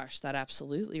my gosh, that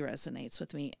absolutely resonates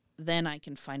with me. Then I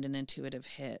can find an intuitive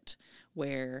hit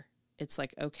where it's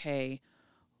like, okay,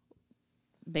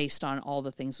 based on all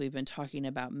the things we've been talking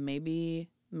about, maybe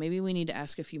we need to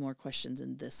ask a few more questions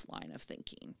in this line of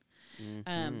thinking.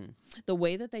 The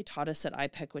way that they taught us at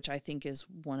IPEC, which I think is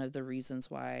one of the reasons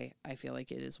why I feel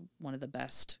like it is one of the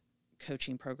best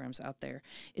coaching programs out there,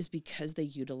 is because they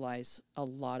utilize a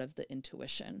lot of the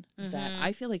intuition that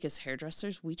I feel like as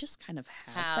hairdressers, we just kind of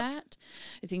have that.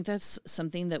 I think that's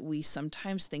something that we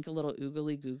sometimes think a little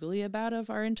oogly googly about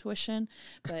of our intuition.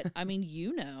 But I mean,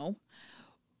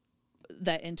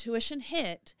 that intuition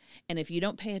hit, and if you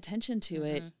don't pay attention to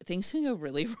it, things can go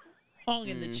really wrong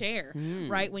in the chair,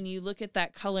 right? When you look at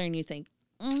that color and you think,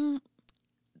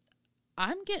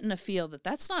 I'm getting a feel that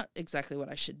that's not exactly what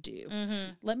I should do.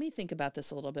 Let me think about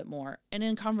this a little bit more. And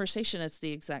in conversation, it's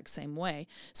the exact same way.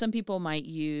 Some people might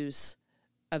use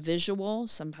a visual,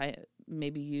 some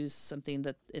maybe use something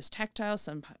that is tactile,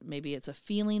 maybe it's a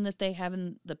feeling that they have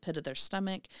in the pit of their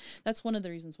stomach. That's one of the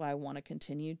reasons why I want to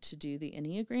continue to do the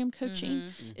Enneagram coaching,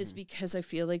 is because I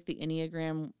feel like the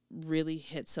Enneagram really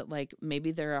hits at, like,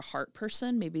 maybe they're a heart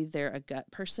person, maybe they're a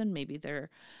gut person, maybe they're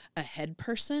a head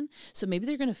person. So maybe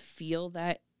they're going to feel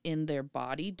that in their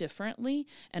body differently.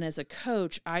 And as a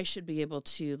coach, I should be able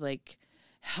to, like,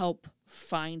 help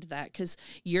find that, because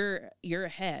you're a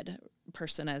head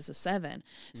person as a 7.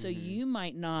 So you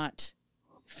might not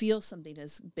feel something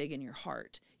as big in your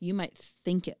heart. You might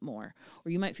think it more,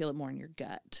 or you might feel it more in your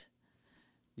gut.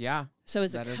 Yeah. So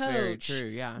as a that coach, is very true.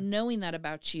 Yeah. knowing that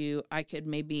about you, I could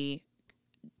maybe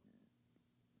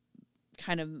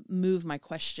kind of move my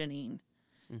questioning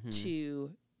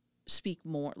to speak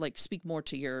more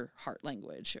to your heart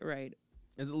language, right?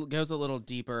 It goes a little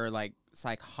deeper, like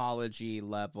psychology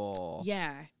level.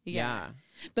 Yeah.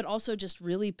 But also just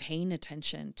really paying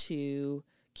attention to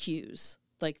cues,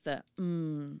 like the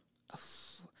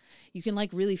you can like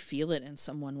really feel it in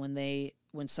someone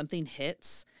when something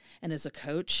hits, and as a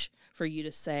coach, for you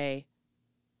to say,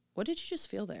 "What did you just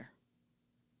feel there?"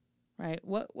 Right?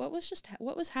 What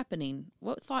was happening?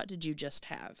 What thought did you just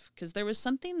have? Because there was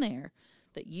something there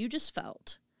that you just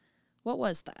felt. What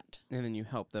was that? And then you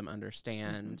help them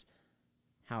understand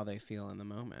how they feel in the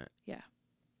moment. Yeah.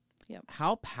 Yep.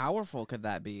 How powerful could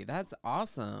that be? That's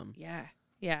awesome.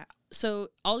 Yeah. So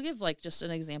I'll give like just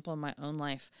an example in my own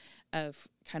life of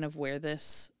kind of where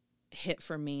this hit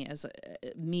for me as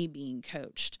me being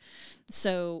coached.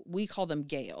 So we call them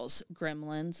gales: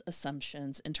 gremlins,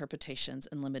 assumptions, interpretations,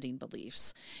 and limiting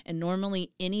beliefs. And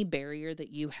normally any barrier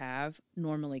that you have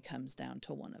normally comes down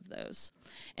to one of those.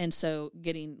 And so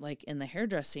getting like in the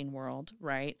hairdressing world,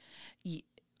 right?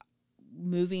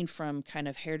 Moving from kind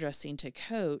of hairdressing to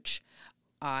coach,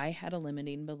 I had a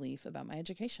limiting belief about my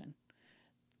education.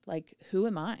 Like, who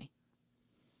am I?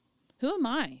 Who am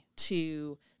I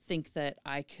to think that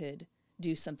I could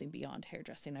do something beyond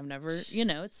hairdressing? I've never,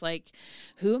 it's like,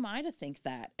 who am I to think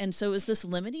that? And so it was this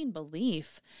limiting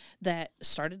belief that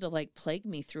started to like plague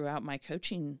me throughout my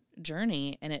coaching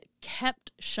journey. And it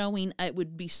kept showing. It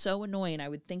would be so annoying. I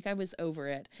would think I was over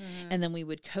it. And then we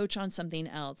would coach on something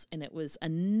else. And it was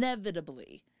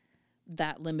inevitably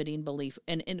that limiting belief.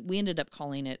 And we ended up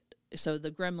calling it, so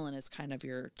the gremlin is kind of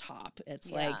your top.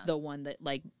 It's like the one that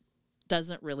like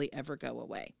doesn't really ever go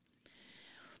away.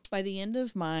 By the end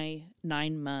of my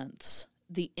 9 months,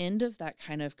 the end of that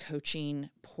kind of coaching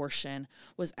portion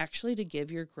was actually to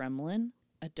give your gremlin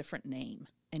a different name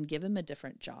and give him a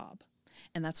different job.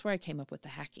 And that's where I came up with the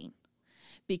hacking,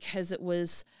 because it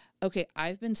was, okay,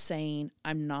 I've been saying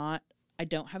I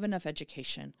don't have enough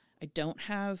education. I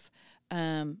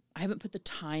haven't put the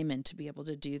time in to be able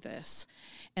to do this.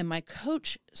 And my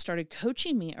coach started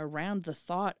coaching me around the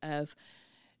thought of,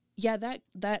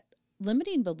 that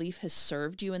limiting belief has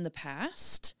served you in the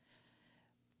past,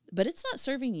 but it's not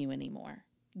serving you anymore.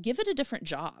 Give it a different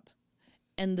job.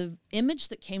 And the image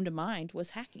that came to mind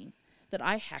was hacking, that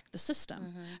I hacked the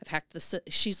system. I've hacked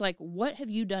she's like, what have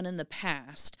you done in the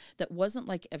past that wasn't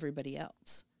like everybody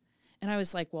else? And I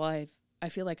was like, well, I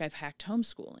feel like I've hacked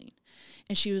homeschooling.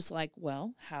 And she was like,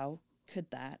 well, how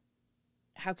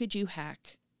could you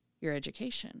hack your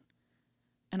education?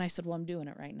 And I said, well, I'm doing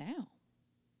it right now.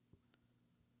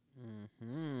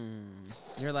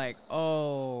 You're like,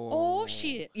 oh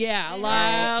shit. Yeah.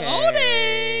 Like,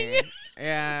 okay.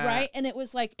 Yeah. Right. And it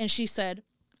was like, and she said,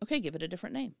 okay, give it a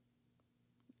different name.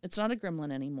 It's not a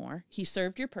gremlin anymore. He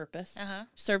served your purpose.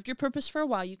 Served your purpose for a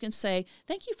while. You can say,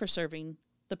 thank you for serving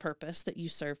the purpose that you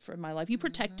served for my life. You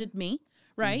protected me,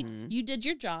 right? You did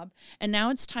your job. And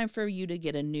now it's time for you to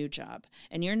get a new job.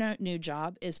 And your new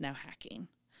job is now hacking.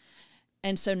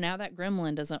 And so now that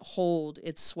gremlin doesn't hold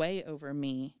its sway over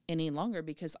me any longer,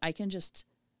 because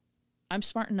I'm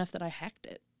smart enough that I hacked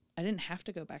it. I didn't have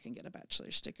to go back and get a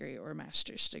bachelor's degree or a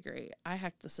master's degree. I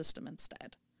hacked the system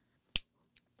instead.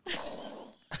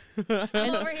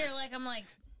 I'm over here I'm like,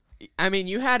 I mean,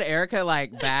 you had Erica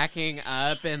like backing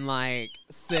up and like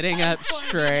sitting up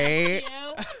straight.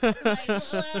 rub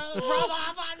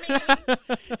off on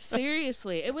me.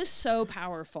 Seriously, it was so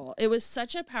powerful. It was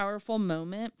such a powerful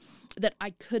moment that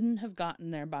I couldn't have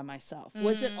gotten there by myself.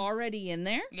 Was it already in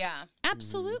there? Yeah.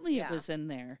 Absolutely, it was in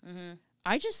there.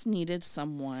 I just needed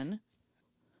someone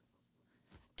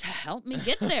to help me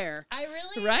get there. I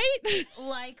really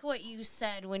like what you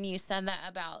said when you said that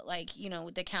about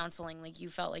the counseling. Like, you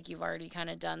felt like you've already kind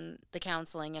of done the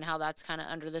counseling and how that's kind of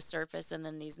under the surface, and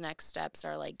then these next steps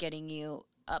are like getting you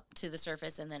up to the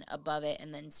surface and then above it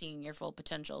and then seeing your full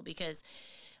potential. Because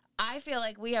I feel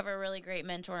like we have a really great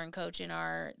mentor and coach in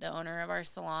the owner of our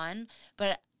salon,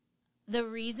 but the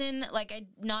reason,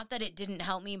 not that it didn't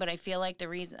help me, but I feel like the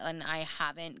reason I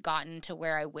haven't gotten to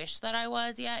where I wish that I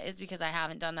was yet is because I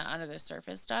haven't done that under the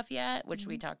surface stuff yet, which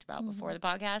we talked about before the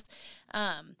podcast.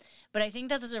 But I think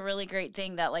that is a really great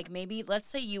thing that, maybe, let's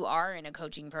say you are in a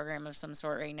coaching program of some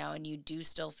sort right now and you do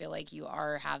still feel like you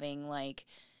are having,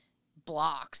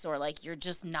 blocks or, you're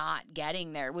just not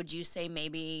getting there. Would you say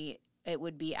maybe it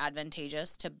would be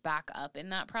advantageous to back up in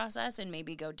that process and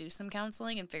maybe go do some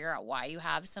counseling and figure out why you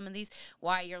have some of these,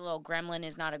 why your little gremlin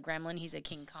is not a gremlin, he's a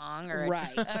King Kong or a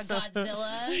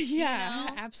Godzilla.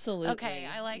 Yeah, absolutely. Okay,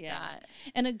 I like that.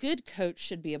 And a good coach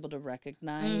should be able to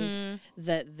recognize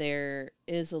that there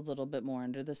is a little bit more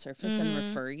under the surface and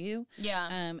refer you.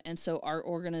 Yeah. And so our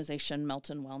organization,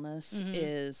 Melton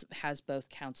Wellness, has both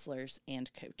counselors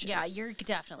and coaches. Yeah, you're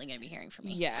definitely going to be hearing from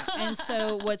me. Yeah. And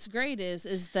so what's great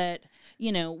is that,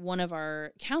 you know, one of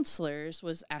our counselors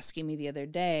was asking me the other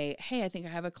day, hey, I think I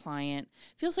have a client,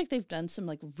 feels like they've done some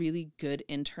like really good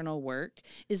internal work.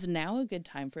 Is now a good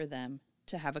time for them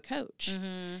to have a coach?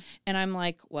 And I'm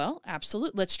like, well,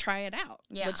 absolutely. Let's try it out.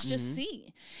 Yeah. Let's just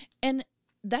see. And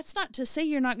that's not to say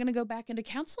you're not going to go back into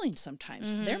counseling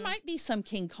sometimes. There might be some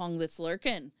King Kong that's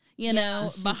lurking, you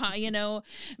know, behind, you know,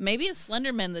 maybe a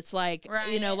Slenderman that's like,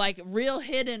 you know, like real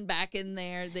hidden back in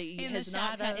there that has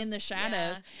not had in the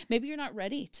shadows. Yeah. Maybe you're not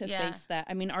ready to face that.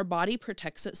 I mean, our body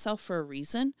protects itself for a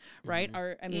reason, right?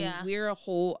 We're a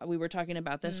whole, we were talking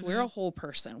about this, we're a whole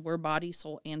person. We're body,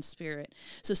 soul, and spirit.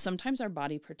 So sometimes our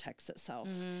body protects itself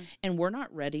and we're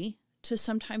not ready to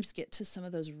sometimes get to some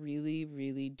of those really,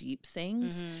 really deep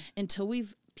things until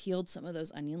we've peeled some of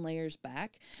those onion layers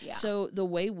back. Yeah. So the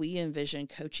way we envision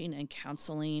coaching and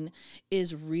counseling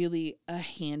is really a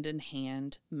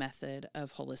hand-in-hand method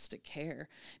of holistic care.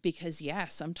 Because,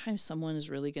 sometimes someone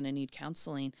is really going to need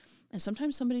counseling, and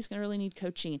sometimes somebody's going to really need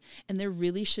coaching, and there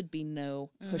really should be no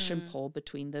push and pull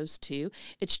between those two.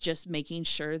 It's just making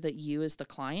sure that you as the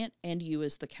client and you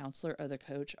as the counselor or the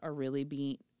coach are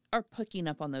really picking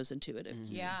up on those intuitive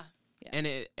cues. Yeah. And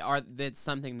that's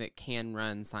something that can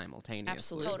run simultaneously.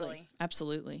 Absolutely. Totally.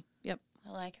 Absolutely. Yep.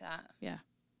 I like that. Yeah.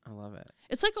 I love it.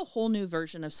 It's like a whole new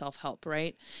version of self-help,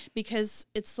 right? Because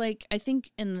it's like, I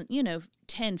think in,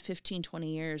 10, 15, 20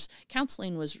 years,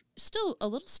 counseling was still a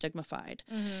little stigmatized,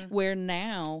 where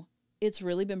now it's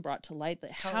really been brought to light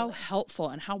that how helpful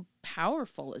and how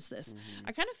powerful is this?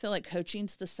 I kind of feel like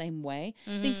coaching's the same way.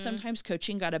 I think sometimes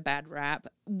coaching got a bad rap.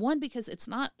 One, because it's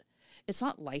not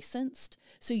licensed.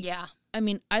 So I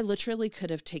mean, I literally could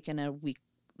have taken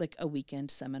a weekend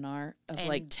seminar of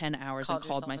like 10 hours and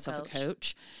called myself a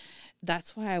coach.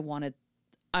 That's why I wanted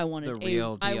the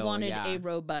real deal, a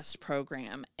robust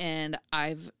program. And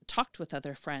I've talked with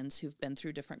other friends who've been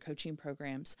through different coaching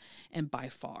programs, and by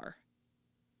far,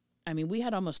 I mean, we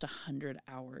had almost 100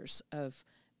 hours of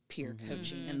peer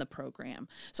coaching in the program.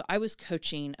 So I was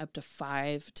coaching up to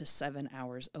 5 to 7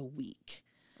 hours a week.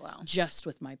 Wow. Just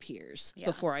with my peers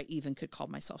before I even could call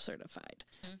myself certified.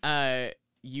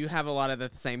 You have a lot of the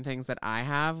same things that I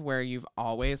have, where you've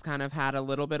always kind of had a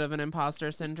little bit of an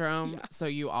imposter syndrome. Yeah. So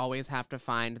you always have to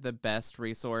find the best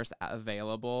resource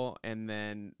available, and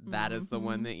then that is the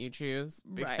one that you choose,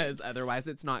 because otherwise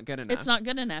it's not good enough. It's not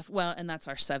good enough. Well, and that's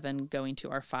our 7 going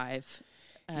to our 5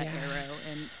 arrow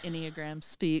in Enneagram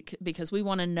speak, because we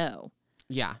want to know.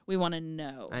 Yeah. We want to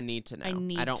know. I need to know.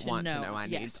 I don't want to know. I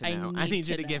need to know. I need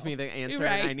you to give me the answer,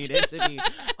 and I need it to be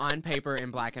on paper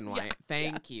in black and white.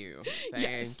 Thank you.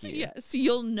 Thank you. Yes.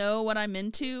 You'll know what I'm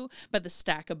into by the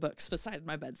stack of books beside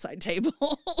my bedside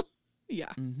table.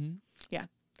 Yeah. Yeah.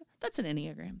 That's an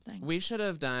Enneagram thing. We should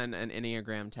have done an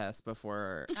Enneagram test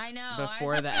before. I know.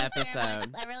 Before the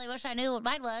episode. I really wish I knew what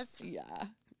mine was. Yeah.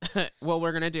 Well,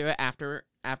 we're gonna do it after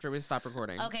we stop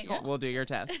recording. Okay, cool. We'll do your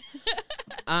test.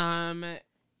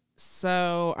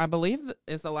 So I believe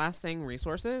is the last thing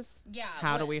resources. Yeah.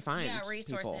 How do we find? Yeah,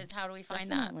 resources. People? How do we find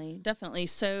Definitely.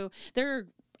 So there are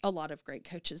a lot of great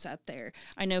coaches out there.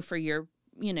 I know for your,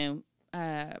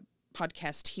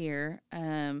 podcast here,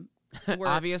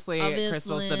 obviously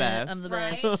Crystal's the best. I'm the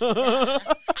best.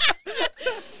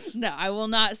 No, I will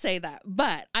not say that.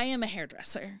 But I am a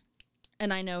hairdresser.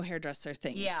 And I know hairdresser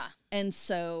things. Yeah. And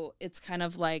so it's kind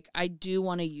of like, I do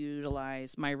want to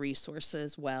utilize my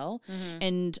resources well.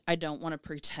 And I don't want to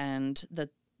pretend that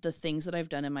the things that I've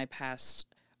done in my past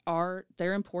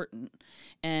they're important.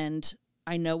 And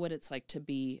I know what it's like to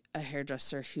be a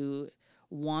hairdresser who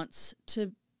wants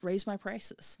to raise my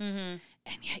prices. And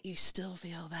yet you still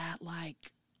feel that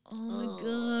like, oh my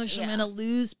gosh, I'm going to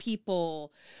lose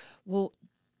people. Well,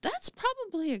 that's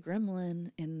probably a gremlin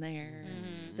in there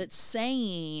that's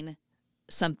saying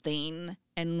something,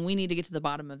 and we need to get to the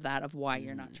bottom of that, of why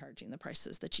you're not charging the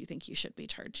prices that you think you should be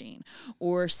charging,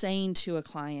 or saying to a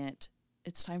client,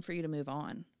 it's time for you to move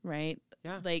on, right?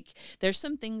 Yeah. Like, there's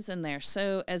some things in there.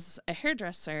 So as a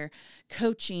hairdresser,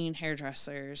 coaching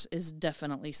hairdressers is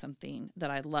definitely something that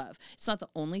I love. It's not the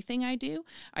only thing I do.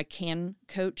 I can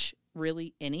coach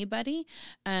really anybody,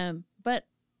 but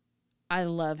I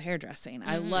love hairdressing.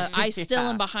 I still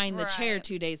am behind the chair Right.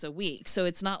 2 days a week. So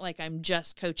it's not like I'm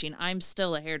just coaching. I'm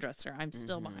still a hairdresser. I'm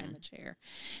still behind the chair.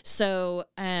 So,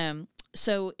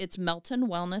 so it's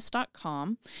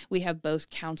meltonwellness.com. We have both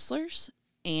counselors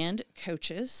and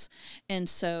coaches. And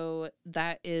so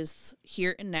that is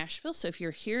here in Nashville. So if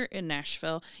you're here in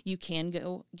Nashville, you can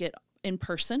go get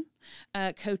in-person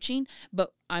coaching,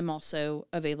 but I'm also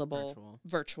available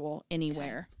virtual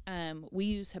anywhere. We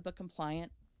use HIPAA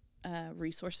compliant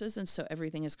resources, and so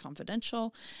everything is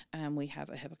confidential. We have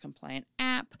a HIPAA compliant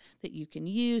app that you can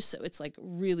use, so it's like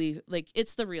really like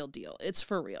it's the real deal. It's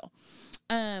for real.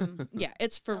 Yeah,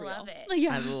 it's for real. Love it.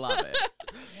 Yeah, I love it.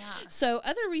 Yeah. so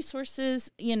other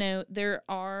resources, you know, there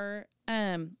are.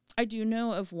 I do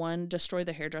know of one. Destroy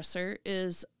the Hairdresser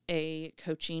is a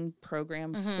coaching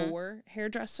program for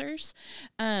hairdressers.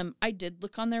 I did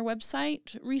look on their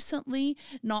website recently.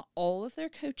 Not all of their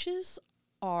coaches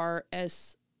are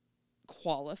as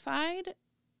qualified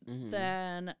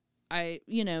than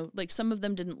you know, like some of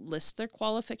them didn't list their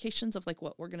qualifications of like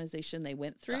what organization they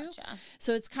went through. Gotcha.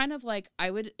 So it's kind of like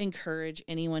I would encourage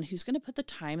anyone who's going to put the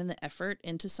time and the effort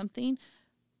into something,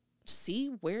 see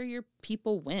where your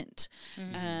people went.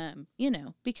 You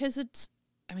know, because it's,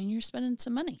 I mean, you're spending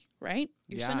some money, right?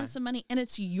 You're spending some money and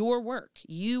it's your work.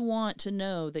 You want to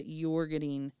know that you're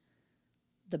getting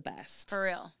the best For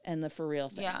real. and the for real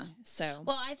thing. Yeah. So,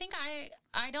 Well, I think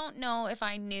I don't know if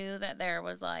I knew that there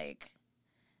was like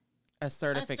A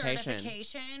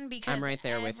certification. because I'm right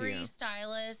there with every you.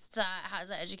 stylist that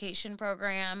has an education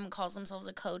program calls themselves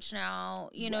a coach now.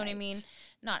 You know what I mean?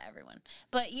 Not everyone,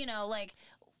 but you know, like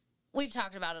we've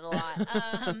talked about it a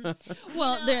lot.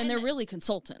 well, know, they're and- really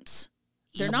consultants.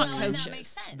 They're not well, and coaches. that makes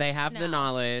sense. They have the No.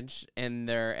 knowledge and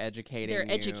they're educating They're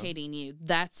you. educating you.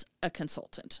 That's a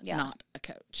consultant, Yeah. not a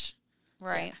coach.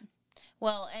 Right.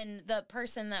 Well, and the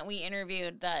person that we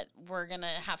interviewed that we're going to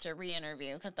have to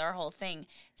re-interview because our whole thing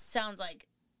sounds like,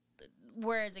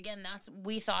 whereas again,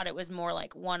 we thought it was more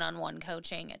like one-on-one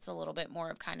coaching. It's a little bit more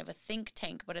of kind of a think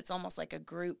tank, but it's almost like a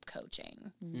group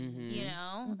coaching, you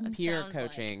know? It Peer sounds like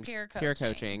coaching. peer coaching. Peer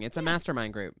coaching. It's a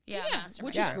mastermind group. Yeah, mastermind.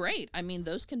 which is great. I mean,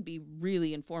 those can be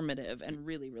really informative and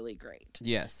really, really great.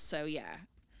 Yes. So, yeah.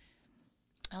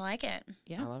 I like it.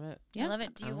 Yeah. I love it. Yeah. I love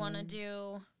it. Do you want to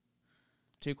do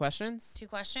 2 questions? 2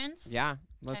 questions? Yeah,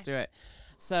 let's do it.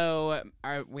 So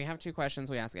we have 2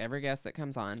 questions we ask every guest that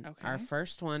comes on. Okay. Our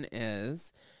first one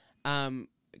is, can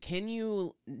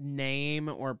you name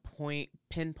or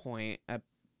pinpoint a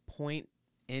point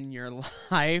in your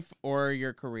life or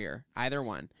your career, either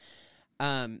one,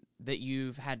 that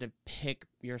you've had to pick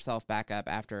yourself back up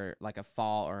after like a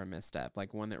fall or a misstep,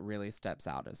 like one that really steps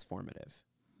out as formative?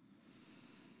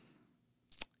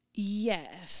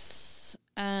 Yes.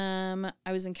 I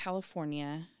was in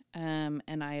California,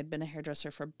 and I had been a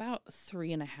hairdresser for about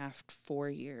 3.5 to 4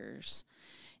 years.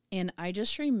 And I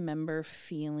just remember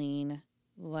feeling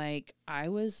like I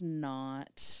wasn't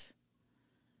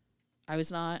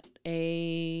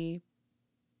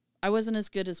as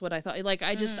good as what I thought. Like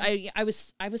I just, I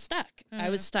was stuck. I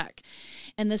was stuck.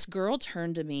 And this girl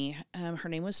turned to me, her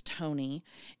name was Tony,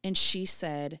 and she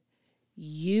said,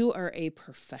 "You are a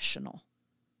professional.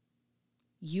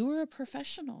 You are a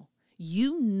professional.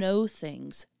 You know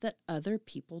things that other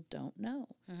people don't know.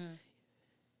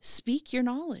 Speak your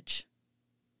knowledge.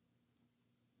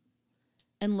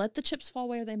 And let the chips fall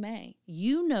where they may.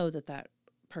 You know that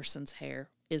person's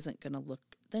hair isn't going to look,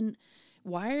 then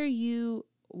why are you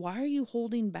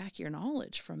holding back your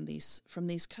knowledge from these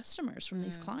customers, from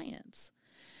these clients?"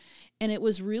 And it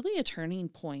was really a turning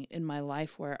point in my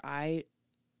life where I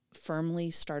firmly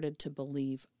started to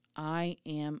believe I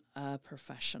am a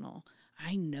professional.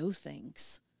 I know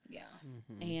things. Yeah.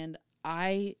 And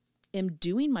I am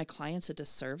doing my clients a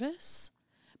disservice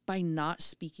by not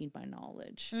speaking my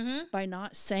knowledge, by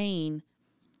not saying,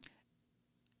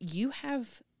 you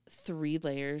have 3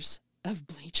 layers of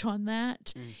bleach on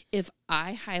that. If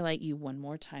I highlight you one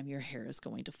more time, your hair is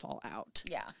going to fall out.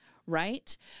 Yeah.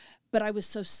 Right? But I was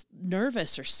so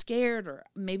nervous or scared, or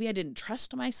maybe I didn't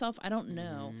trust myself. I don't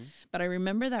know. But I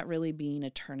remember that really being a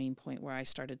turning point where I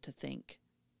started to think,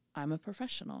 I'm a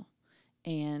professional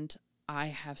and I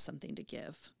have something to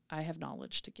give. I have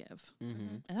knowledge to give.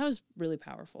 And that was really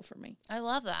powerful for me. I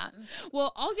love that.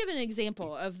 Well, I'll give an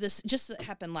example of this just that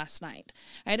happened last night.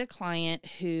 I had a client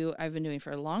who I've been doing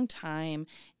for a long time,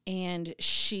 and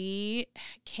she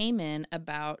came in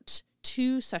about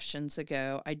 2 sessions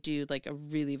ago. I do like a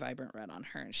really vibrant red on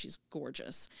her, and she's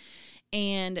gorgeous.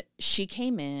 And she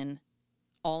came in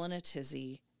all in a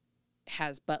tizzy,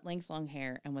 has butt length long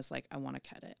hair, and was like, I want to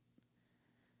cut it.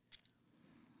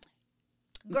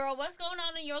 Girl, what's going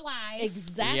on in your life?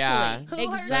 Exactly. Yeah.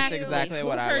 Who hurt That's you? exactly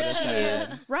what I would have hurt said.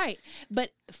 you? Right.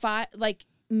 But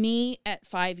me at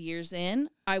 5 years in,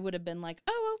 I would have been like,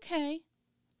 oh, okay.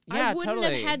 Yeah, I wouldn't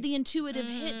totally. have had the intuitive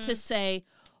hit to say,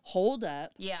 hold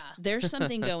up. Yeah. There's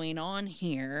something going on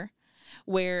here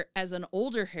where as an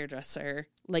older hairdresser,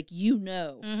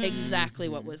 exactly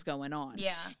what was going on.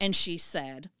 Yeah. And she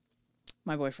said,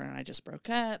 my boyfriend and I just broke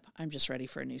up. I'm just ready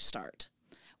for a new start.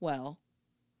 Well,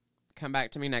 Come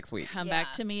back to me next week. come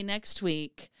back to me next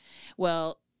week.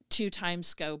 Well, 2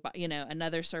 times go by,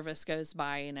 another service goes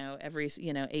by, every,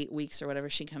 8 weeks or whatever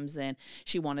she comes in.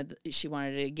 She wanted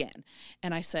it again.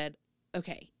 And I said,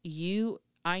 okay,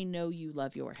 I know you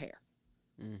love your hair.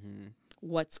 Mm-hmm.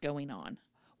 What's going on?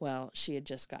 Well, she had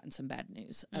just gotten some bad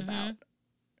news about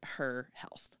her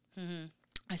health. Mm-hmm.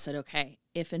 I said, okay,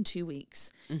 if in 2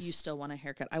 weeks you still want a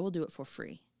haircut, I will do it for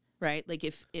free. Right? Like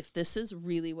if this is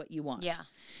really what you want. Yeah.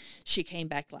 She came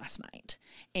back last night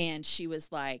and she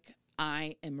was like,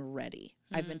 I am ready.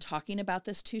 I've been talking about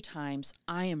this 2 times.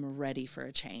 I am ready for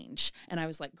a change. And I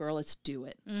was like, girl, let's do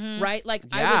it. Right? Like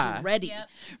I was ready. Yep.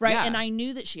 Right. Yeah. And I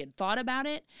knew that she had thought about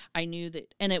it. I knew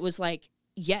that, and it was like,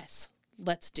 yes,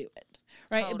 let's do it.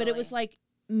 Right. But it was Totally. like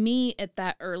me at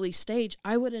that early stage,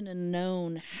 I wouldn't have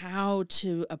known how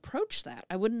to approach that.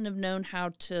 I wouldn't have known how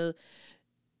to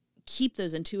keep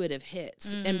those intuitive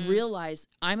hits and realize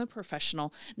I'm a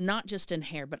professional, not just in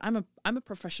hair, but I'm a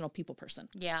professional people person.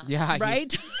 Yeah. Yeah.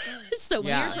 Right? So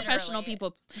Yeah. we're professional Literally.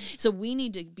 people. So we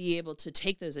need to be able to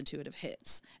take those intuitive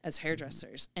hits as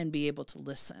hairdressers and be able to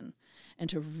listen and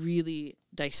to really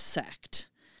dissect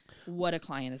what a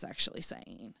client is actually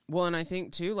saying. Well, and I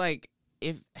think too, like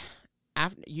if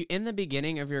after you in the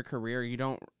beginning of your career, you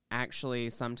don't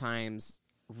actually sometimes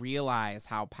realize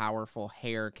how powerful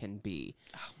hair can be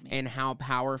and how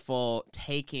powerful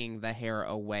taking the hair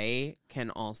away can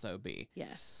also be.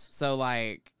 Yes. So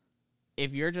like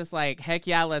if you're just like, heck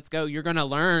yeah, let's go, you're going to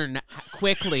learn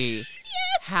quickly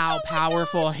how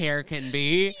powerful hair can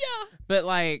be. Yeah. But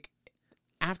like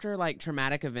after like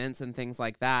traumatic events and things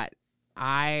like that,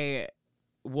 I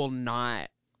will not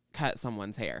cut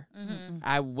someone's hair.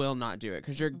 I will not do it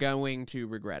because you're going to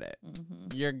regret it.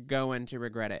 You're going to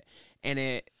regret it. And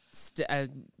it's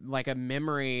like a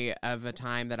memory of a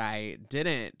time that I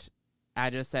didn't. I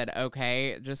just said, okay,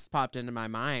 it just popped into my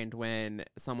mind when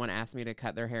someone asked me to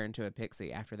cut their hair into a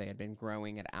pixie after they had been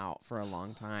growing it out for a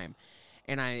long time.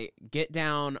 And I get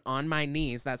down on my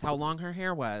knees, that's how long her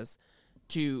hair was,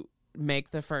 to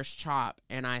make the first chop.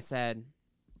 And I said,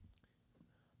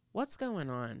 what's going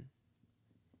on?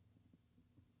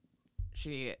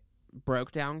 She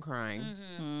broke down crying.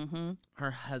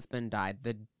 Her husband died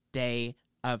the day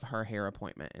of her hair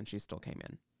appointment, and she still came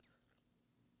in.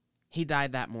 He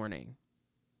died that morning.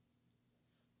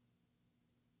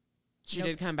 She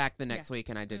did come back the next week,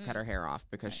 and I did cut her hair off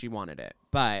because she wanted it.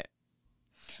 But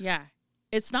Yeah.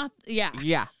 It's not, yeah.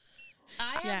 yeah,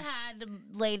 I have had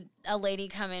a lady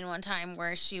come in one time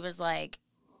where she was like,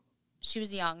 she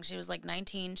was young. She was like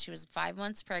 19. She was 5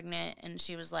 months pregnant. And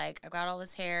she was like, I've got all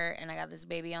this hair and I got this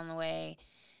baby on the way.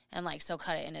 And like, so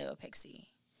cut it into a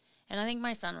pixie. And I think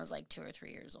my son was like 2 or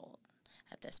 3 years old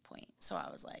at this point. So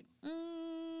I was like, are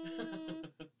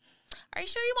you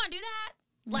sure you want to do that?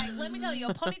 Like, let me tell you,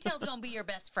 a ponytail's going to be your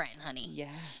best friend, honey. Yeah.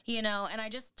 You know, and I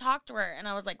just talked to her and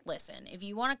I was like, listen, if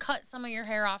you want to cut some of your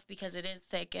hair off because it is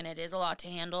thick and it is a lot to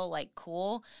handle, like,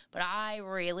 cool. But I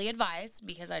really advise,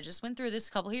 because I just went through this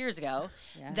a couple of years ago,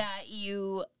 that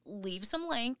you leave some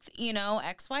length, you know,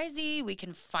 XYZ. We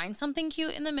can find something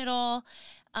cute in the middle.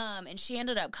 And she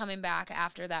ended up coming back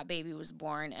after that baby was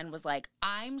born and was like,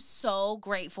 I'm so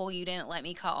grateful you didn't let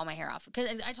me cut all my hair off. Because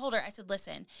I told her, I said,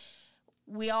 listen,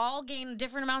 we all gain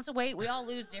different amounts of weight. We all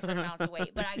lose different amounts of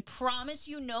weight. But I promise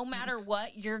you, no matter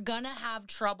what, you're going to have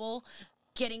trouble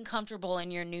getting comfortable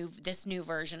in this new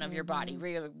version of your body,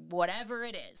 whatever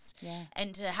it is. Yeah.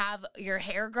 And to have your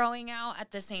hair growing out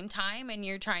at the same time and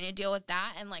you're trying to deal with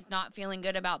that and like not feeling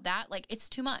good about that, like it's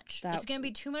too much. It's going to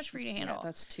be too much for you to handle. Yeah,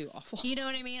 that's too awful. You know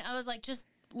what I mean? I was like, just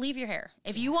leave your hair.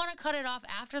 If you want to cut it off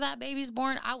after that baby's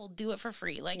born, I will do it for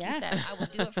free. Like you said, I will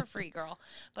do it for free, girl.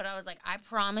 But I was like, I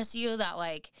promise you that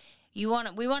like we want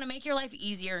to make your life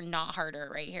easier, not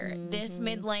harder right here. This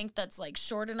mid-length that's like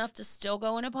short enough to still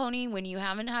go in a pony when you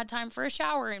haven't had time for a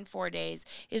shower in 4 days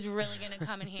is really going to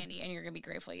come in handy and you're going to be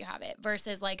grateful you have it.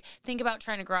 Versus like, think about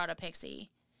trying to grow out a pixie.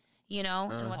 You know,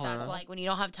 and what that's like when you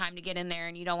don't have time to get in there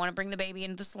and you don't want to bring the baby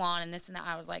into the salon and this and that.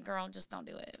 I was like, girl, just don't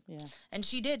do it. Yeah. And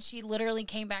she did. She literally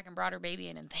came back and brought her baby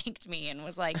in and thanked me and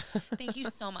was like, thank you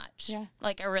so much. Yeah.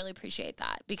 Like, I really appreciate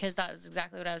that because that was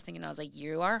exactly what I was thinking. I was like,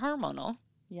 you are hormonal.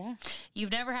 Yeah.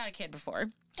 You've never had a kid before.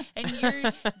 And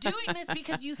you're doing this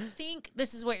because you think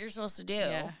this is what you're supposed to do.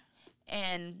 Yeah.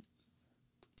 And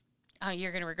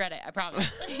you're going to regret it, I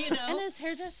promise. You know? And as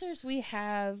hairdressers, we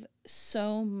have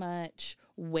so much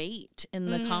weight in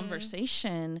the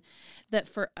conversation that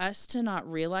for us to not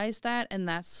realize that, and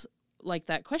that's like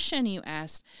that question you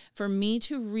asked, for me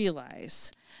to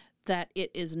realize that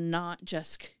it is not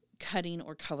just cutting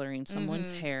or coloring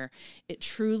someone's hair. It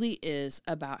truly is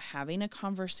about having a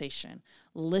conversation,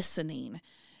 listening,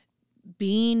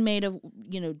 being made of,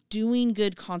 doing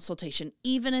good consultation,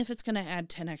 even if it's going to add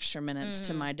 10 extra minutes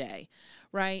to my day,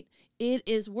 right? It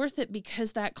is worth it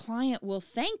because that client will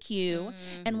thank you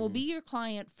and will be your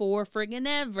client for friggin'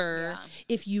 ever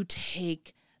if you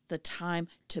take the time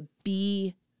to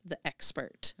be the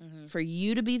expert, for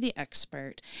you to be the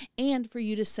expert, and for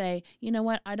you to say, you know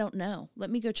what, I don't know. Let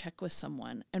me go check with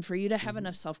someone. And for you to have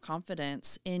enough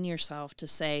self-confidence in yourself to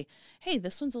say, hey,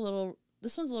 this one's a little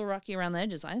rocky around the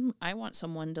edges. I want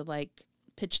someone to like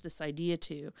pitch this idea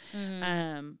to.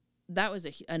 That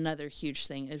was another huge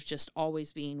thing, is just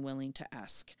always being willing to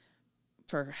ask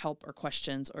for help or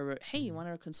questions, or, hey, you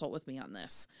want to consult with me on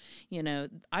this?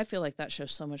 I feel like that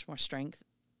shows so much more strength,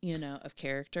 of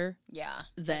character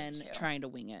than trying to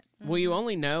wing it. Well, you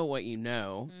only know what you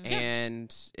know,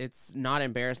 and it's not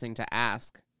embarrassing to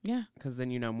ask. Yeah. Because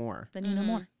then you know more. Then you know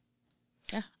more.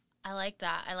 Yeah. I like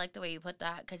that. I like the way you put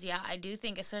that. Because, I do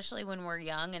think, especially when we're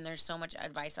young and there's so much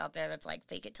advice out there that's like,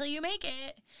 fake it till you make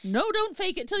it. No, don't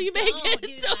fake it till you make it. Don't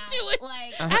do it.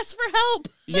 Like, ask for help.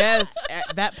 Yes.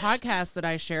 That podcast that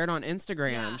I shared on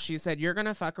Instagram, she said, you're going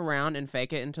to fuck around and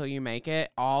fake it until you make it,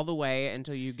 all the way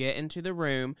until you get into the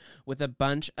room with a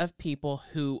bunch of people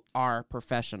who are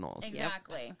professionals.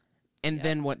 Exactly. And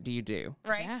then what do you do?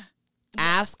 Right? Yeah.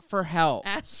 Ask for help.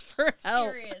 Ask for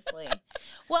help. Seriously.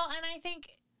 Well, and I think,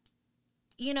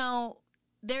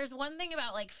 there's one thing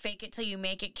about like fake it till you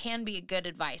make it can be good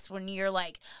advice when you're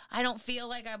like, I don't feel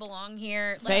like I belong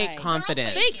here. Fake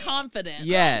confidence. Fake confidence.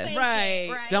 Yes.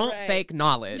 Right. Don't fake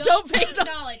knowledge. Don't fake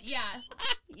knowledge. Yeah.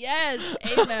 Yes.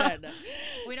 Amen.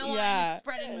 We don't want to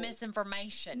spread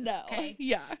misinformation. No. Okay.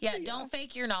 Yeah. Yeah. Don't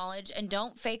fake your knowledge, and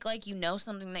don't fake like you know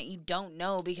something that you don't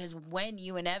know, because when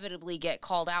you inevitably get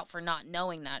called out for not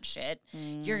knowing that shit,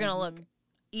 you're going to look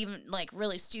even like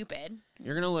really stupid.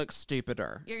 You're going to look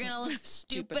stupider. You're going to look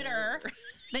stupider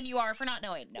than you are for not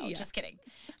knowing. No, just kidding.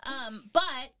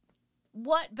 But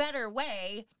what better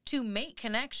way to make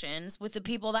connections with the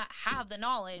people that have the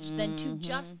knowledge than to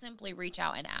just simply reach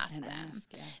out and ask them?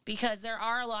 Because there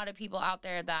are a lot of people out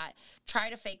there that try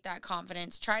to fake that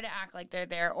confidence, try to act like they're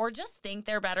there, or just think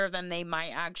they're better than they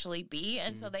might actually be.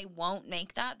 And so they won't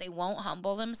make that. They won't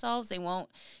humble themselves. They won't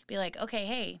be like, okay,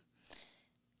 hey,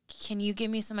 can you give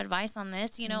me some advice on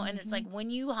this? And it's like when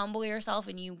you humble yourself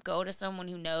and you go to someone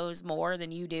who knows more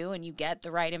than you do and you get the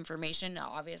right information,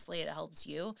 obviously it helps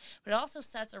you, but it also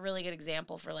sets a really good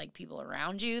example for like people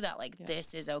around you that like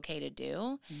this is okay to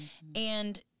do.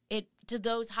 And it to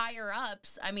those higher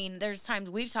ups, I mean, there's times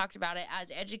we've talked about it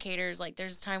as educators, like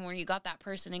there's a time where you got that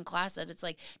person in class that it's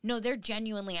like, no, they're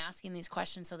genuinely asking these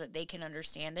questions so that they can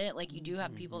understand it. Like you do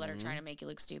have people that are trying to make you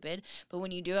look stupid, but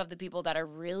when you do have the people that are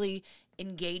really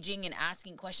engaging and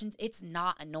asking questions, it's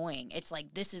not annoying. It's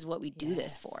like, this is what we do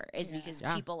this for, is because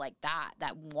people like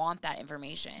that want that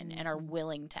information and are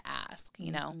willing to ask,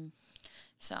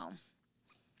 So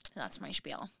that's my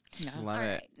spiel. Love All it.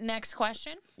 right, next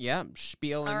question. Yep.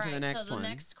 Spiel into the next so one. the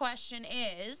next question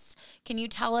is, can you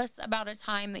tell us about a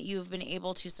time that you've been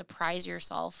able to surprise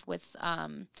yourself with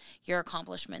your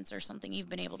accomplishments or something you've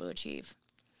been able to achieve?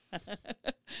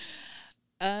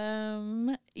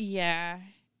 Yeah.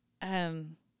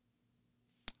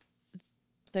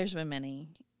 There's been many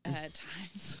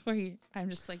times where I'm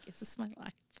just like, is this my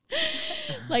life?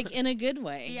 Like in a good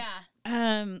way. Yeah.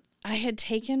 I had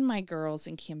taken my girls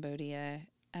in Cambodia.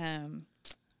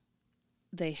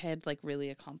 They had like really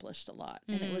accomplished a lot,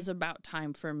 and it was about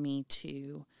time for me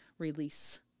to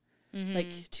release,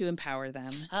 like to empower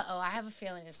them. I have a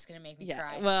feeling this is gonna make me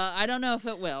cry. Well, I don't know if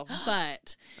it will,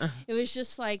 but it was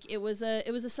just like it was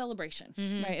a celebration,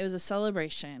 right? It was a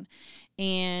celebration,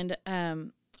 and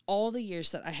all the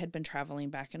years that I had been traveling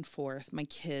back and forth, my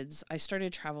kids, I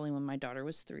started traveling when my daughter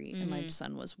was 3 and my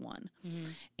son was 1.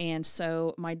 And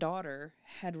so my daughter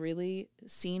had really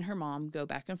seen her mom go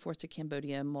back and forth to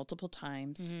Cambodia multiple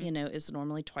times. It's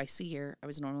normally twice a year. I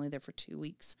was normally there for 2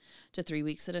 weeks to 3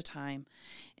 weeks at a time.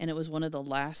 And it was one of the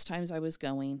last times I was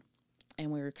going,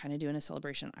 and we were kind of doing a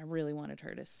celebration. I really wanted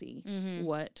her to see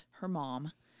what her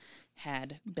mom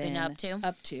had been up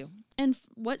to, and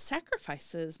what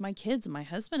sacrifices my kids and my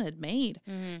husband had made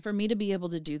for me to be able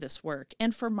to do this work,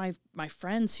 and for my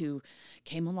friends who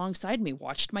came alongside me,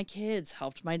 watched my kids,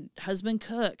 helped my husband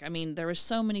cook. I mean, there were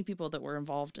so many people that were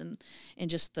involved in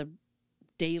just the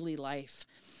daily life.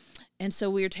 And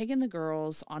so we were taking the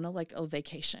girls on a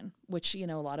vacation, which, a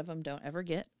lot of them don't ever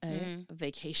get a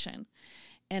vacation.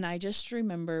 And I just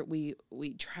remember we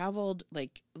traveled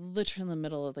literally in the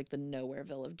middle of the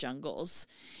Nowhereville of jungles,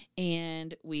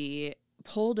 and we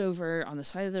pulled over on the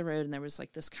side of the road, and there was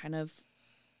this kind of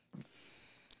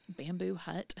bamboo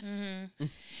hut.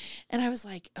 And I was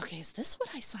like, okay, is this what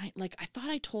I signed? I thought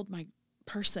I told my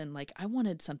person, I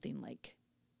wanted something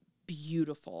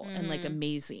beautiful and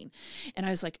amazing. And I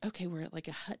was like, okay, we're at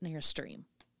a hut near a stream.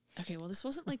 Okay, well, this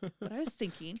wasn't what I was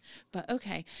thinking, but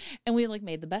okay. And we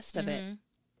made the best of it.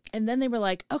 And then they were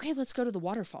like, okay, let's go to the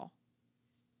waterfall.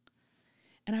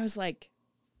 And I was like,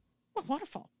 what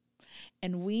waterfall?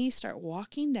 And we start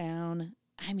walking down,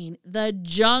 the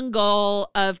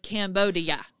jungle of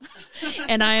Cambodia.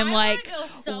 And I am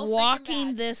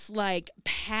walking this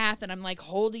path, and I'm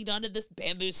holding onto this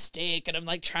bamboo stick, and I'm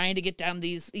trying to get down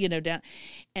these, down.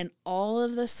 And all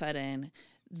of a sudden,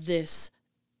 this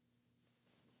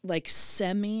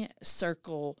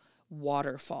semicircle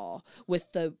waterfall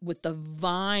with the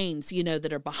vines,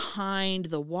 that are behind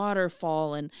the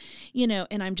waterfall, and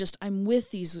and I'm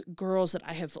with these girls that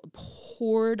I have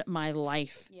poured my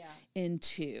life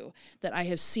into, that I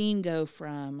have seen go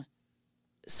from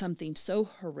something so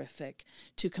horrific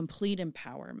to complete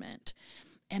empowerment.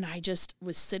 And I just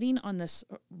was sitting on this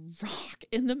rock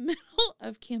in the middle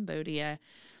of Cambodia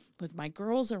with my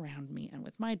girls around me and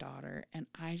with my daughter, and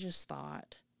I just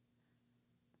thought,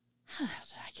 how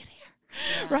did I get here?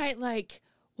 Yeah. Right?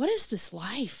 What is this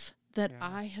life that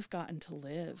I have gotten to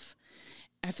live?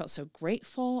 I felt so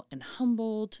grateful and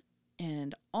humbled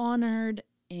and honored,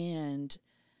 and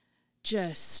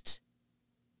just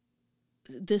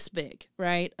this big,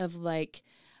 right? Of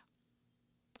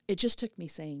it just took me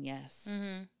saying yes,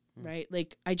 right?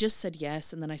 I just said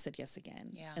yes, and then I said yes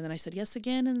again. Yeah. And then I said yes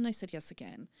again, and then I said yes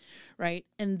again, right?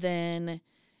 And then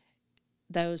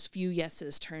those few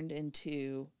yeses turned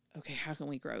into, okay, how can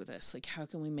we grow this? How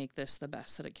can we make this the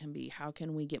best that it can be? How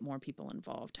can we get more people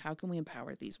involved? How can we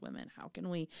empower these women? How can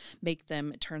we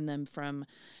turn them from,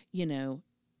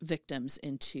 victims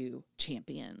into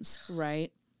champions,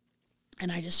 right?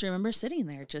 And I just remember sitting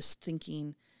there just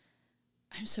thinking,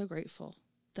 I'm so grateful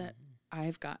that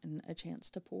I've gotten a chance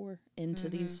to pour into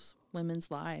these women's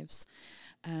lives.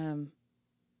 And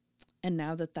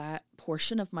now that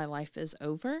portion of my life is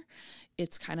over,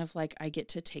 it's kind of I get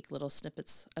to take little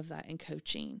snippets of that in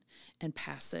coaching and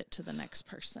pass it to the next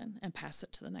person, and pass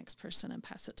it to the next person, and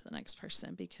pass it to the next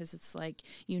person, because it's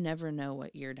you never know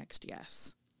what your next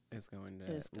yes is going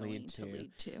to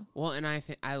lead to. Well, and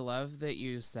I love that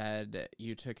you said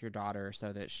you took your daughter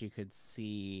so that she could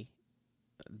see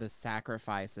the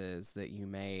sacrifices that you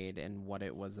made and what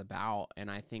it was about.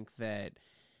 And I think that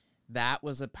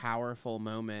was a powerful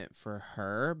moment for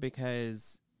her,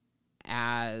 because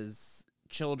as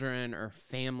children or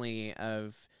family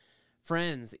of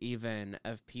friends, even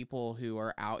of people who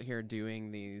are out here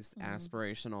doing these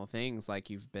aspirational things like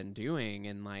you've been doing,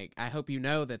 and I hope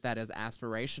that is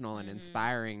aspirational and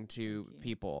inspiring to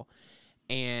people,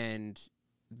 and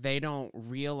they don't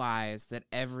realize that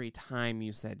every time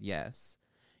you said yes,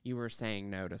 you were saying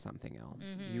no to something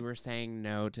else. You were saying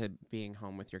no to being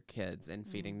home with your kids and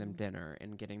feeding them dinner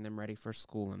and getting them ready for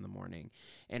school in the morning,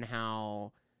 and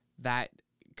how that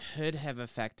could have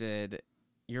affected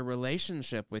your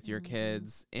relationship with your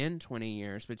kids in 20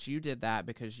 years. But you did that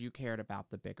because you cared about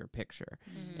the bigger picture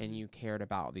and you cared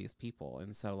about these people.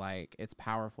 And so it's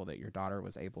powerful that your daughter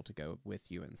was able to go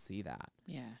with you and see that.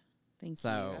 Yeah. Thank you.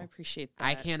 I appreciate that.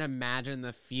 I can't imagine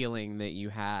the feeling that you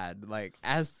had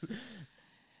as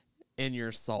in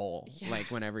your soul,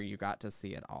 whenever you got to see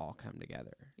it all come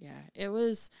together. Yeah, it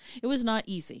was not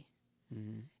easy.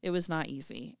 It was not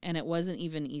easy. And it wasn't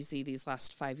even easy these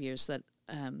last 5 years that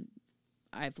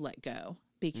I've let go,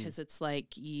 because it's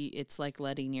it's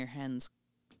letting your hens,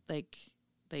 they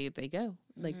go,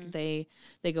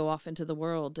 they go off into the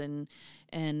world, and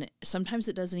sometimes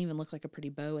it doesn't even look like a pretty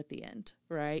bow at the end,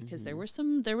 right? Because there were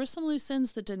some loose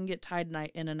ends that didn't get tied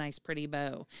in a nice pretty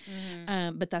bow,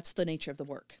 but that's the nature of the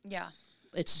work. Yeah,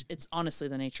 it's honestly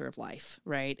the nature of life,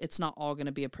 right? It's not all going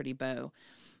to be a pretty bow.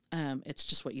 It's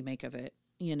just what you make of it,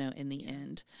 in the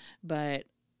end. But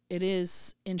it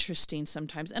is interesting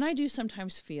sometimes, and I do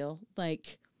sometimes feel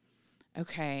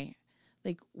okay,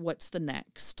 what's the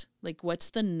next? What's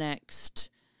the next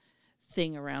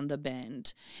thing around the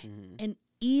bend? And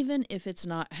even if it's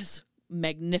not as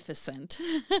magnificent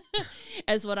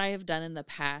as what I have done in the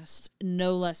past,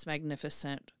 no less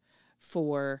magnificent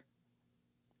for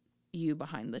you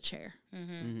behind the chair.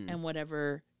 And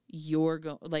whatever you're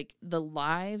like the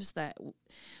lives that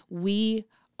we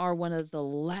are one of the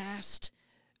last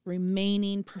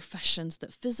remaining professions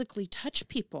that physically touch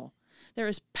people. There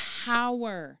is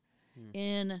power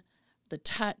in the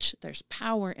touch. There's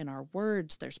power in our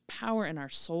words. There's power in our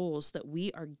souls that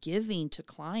we are giving to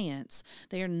clients.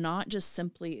 They are not just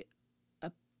simply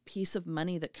a piece of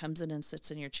money that comes in and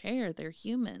sits in your chair. They're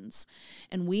humans.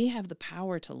 And we have the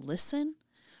power to listen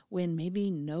when maybe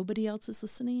nobody else is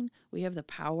listening. We have the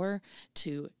power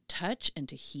to touch and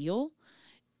to heal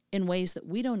in ways that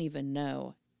we don't even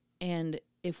know. And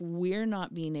if we're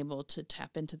not being able to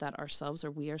tap into that ourselves,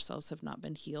 or we ourselves have not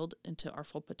been healed into our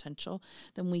full potential,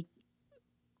 then we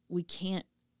can't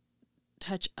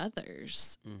touch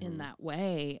others in that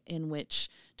way in which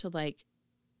to like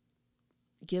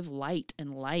give light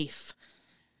and life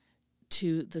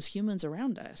to those humans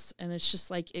around us. And it's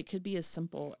just like, it could be as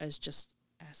simple as just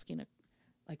asking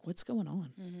what's going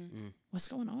on? What's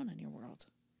going on in your world?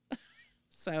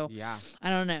 So yeah, I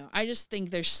don't know. I just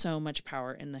think there's so much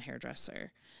power in the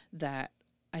hairdresser that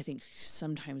I think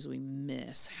sometimes we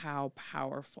miss how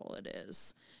powerful it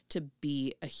is to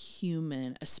be a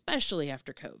human, especially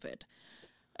after COVID.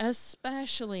 For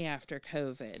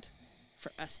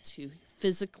us to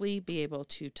physically be able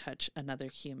to touch another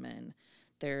human,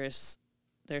 there's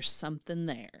something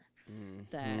there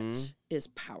that is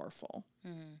powerful.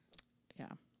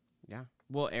 Yeah.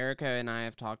 Well, Erica and I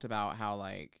have talked about how,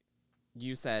 like,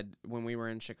 you said when we were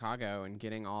in Chicago and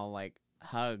getting all like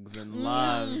hugs and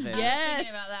love and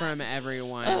from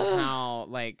everyone, how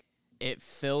like it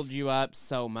filled you up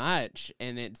so much,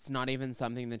 and it's not even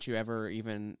something that you ever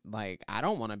even like, I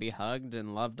don't want to be hugged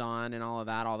and loved on and all of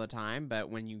that all the time, but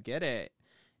when you get it,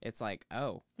 it's like,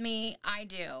 oh. Me, I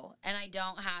do, and I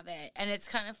don't have it. And it's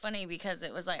kind of funny because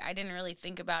it was like, I didn't really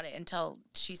think about it until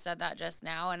she said that just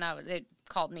now, and it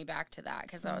called me back to that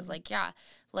because I was like, yeah,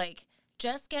 like,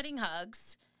 just getting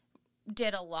hugs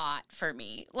did a lot for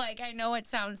me. Like, I know it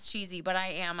sounds cheesy, but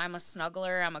I'm a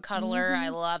snuggler. I'm a cuddler. I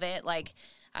love it. Like,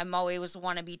 I'm always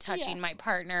want to be touching my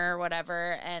partner or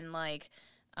whatever. And like,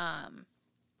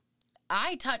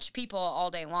 I touch people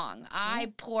all day long.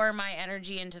 I pour my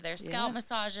energy into their scalp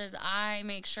massages. I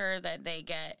make sure that they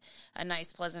get a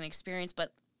nice, pleasant experience,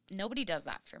 but nobody does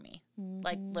that for me.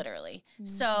 Like, literally.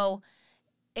 So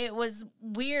it was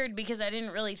weird because I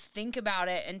didn't really think about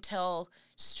it until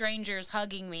strangers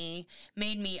hugging me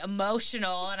made me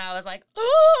emotional, and I was like,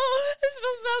 "Oh, this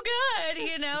feels so good,"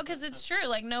 you know, because it's true.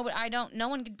 Like, no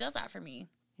one does that for me.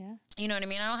 Yeah, you know what I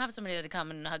mean. I don't have somebody to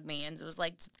come and hug me, and it was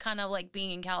like kind of like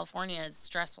being in California, as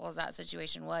stressful as that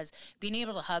situation was. Being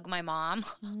able to hug my mom,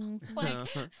 like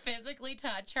physically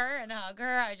touch her and hug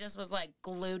her, I just was like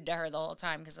glued to her the whole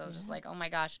time because I was just like, oh my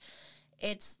gosh,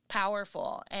 it's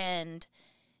powerful. And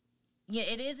yeah,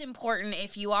 it is important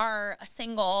if you are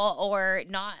single or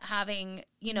not having,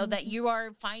 you know, that you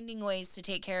are finding ways to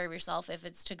take care of yourself. If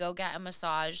it's to go get a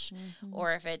massage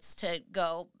or if it's to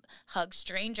go hug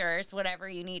strangers, whatever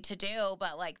you need to do.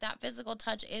 But like that physical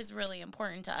touch is really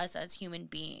important to us as human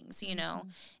beings, you know.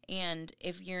 And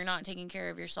if you're not taking care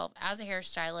of yourself as a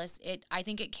hairstylist, I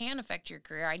think it can affect your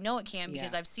career. I know it can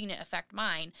because I've seen it affect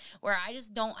mine, where I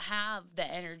just don't have the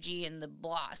energy and the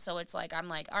blah. So it's like, I'm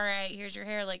like, all right, here's your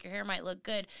hair. Like, your hair might look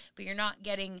good, but you're not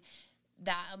getting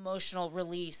that emotional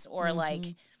release or like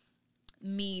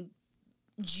me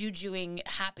jujuing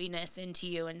happiness into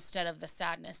you instead of the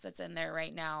sadness that's in there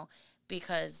right now.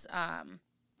 Because,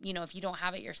 you know, if you don't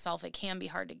have it yourself, it can be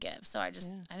hard to give. So I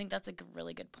think that's a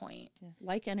really good point. Yeah.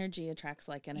 Like energy attracts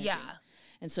like energy. Yeah.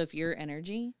 And so if your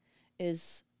energy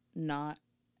is not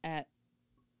at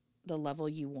the level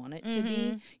you want it to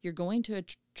be, you're going to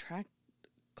attract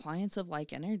clients of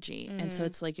like energy. And so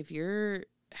it's like, if you're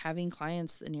having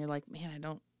clients and you're like, man, I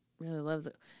don't really love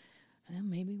the,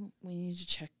 maybe we need to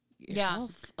check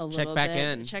yourself a little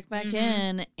bit. Check back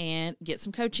in and get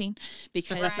some coaching,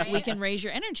 because we can raise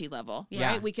your energy level,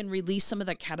 right? We can release some of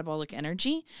that catabolic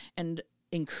energy and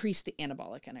increase the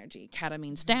anabolic energy. Cata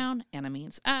means down, ana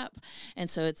means up. And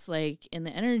so it's like in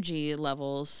the energy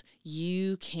levels,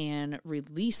 you can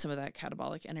release some of that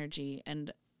catabolic energy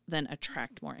and then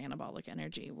attract more anabolic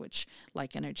energy, which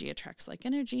like energy attracts like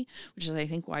energy, which is I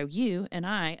think why you and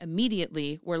I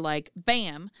immediately were like,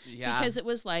 bam, because it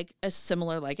was like a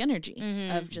similar like energy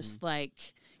of just like,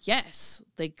 yes,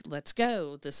 like, let's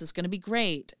go. This is going to be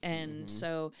great. And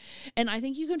so, and I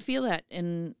think you can feel that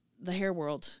in the hair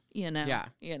world, you know. Yeah.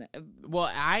 You know. Well,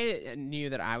 I knew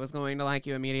that I was going to like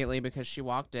you immediately because she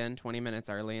walked in 20 minutes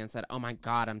early and said, "Oh my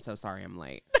God, I'm so sorry I'm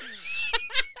late."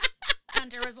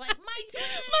 Hunter was like, my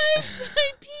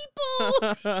my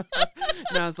people.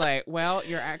 And I was like, well,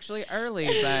 you're actually early,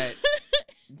 but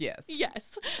yes.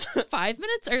 Yes. 5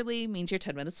 minutes early means you're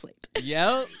 10 minutes late.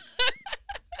 Yep.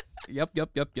 Yep.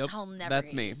 I'll never That's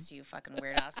get me. used to you fucking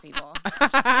weird ass people.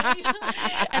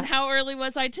 And how early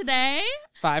was I today?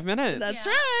 5 minutes. That's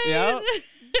Yeah. right. Yep.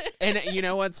 And you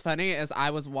know what's funny is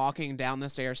I was walking down the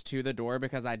stairs to the door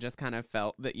because I just kind of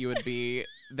felt that you would be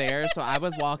there. So I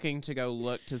was walking to go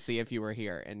look to see if you were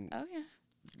here. And Oh, yeah.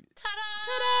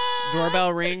 Ta-da!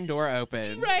 doorbell ring, door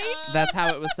open. Right. That's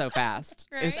how it was so fast.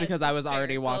 It's Right. because I was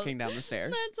already hysterical. walking down the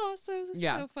stairs. That's awesome. That's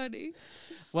Yeah. so funny.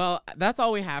 Well, that's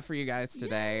all we have for you guys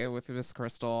today with Miss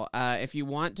Crystal. If you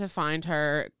want to find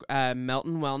her,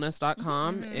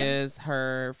 meltonwellness.com is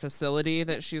her facility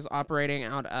that she's operating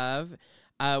out of.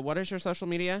 What is your social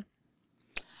media?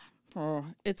 Oh,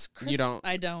 it's Chris. You don't-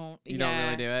 I don't. You don't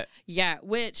really do it? Yeah,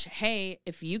 which, hey,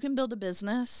 if you can build a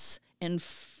business in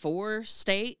 4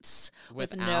 states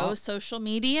with no Without- social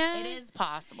media, It is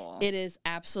possible. It is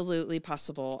absolutely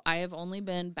possible. I have only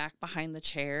been back behind the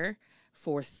chair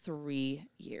for 3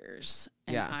 years.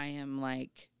 And Yeah. I am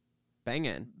like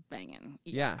Banging. banging.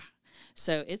 Yeah.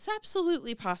 So it's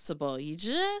absolutely possible. You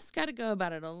just got to go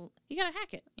about it. You got to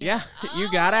hack it. Yeah.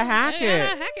 You got to hack You it.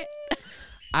 gotta hack it.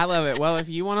 I love it. Well, if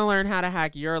you want to learn how to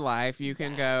hack your life, you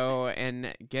can go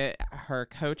and get her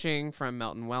coaching from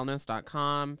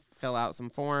meltonwellness.com, fill out some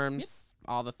forms,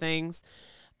 all the things.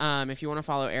 If you want to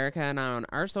follow Erica and I on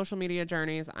our social media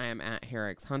journeys, I am at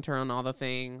Herrick's Hunter on all the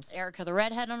things. Erica the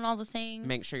Redhead on all the things.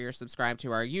 Make sure you're subscribed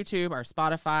to our YouTube, our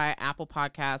Spotify, Apple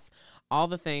Podcasts, all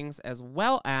the things, as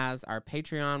well as our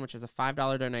Patreon, which is a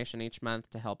 $5 donation each month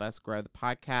to help us grow the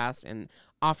podcast and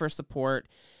offer support.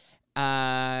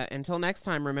 Until next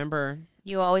time, remember,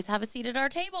 You always have a seat at our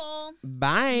table.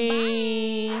 bye.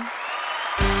 Bye.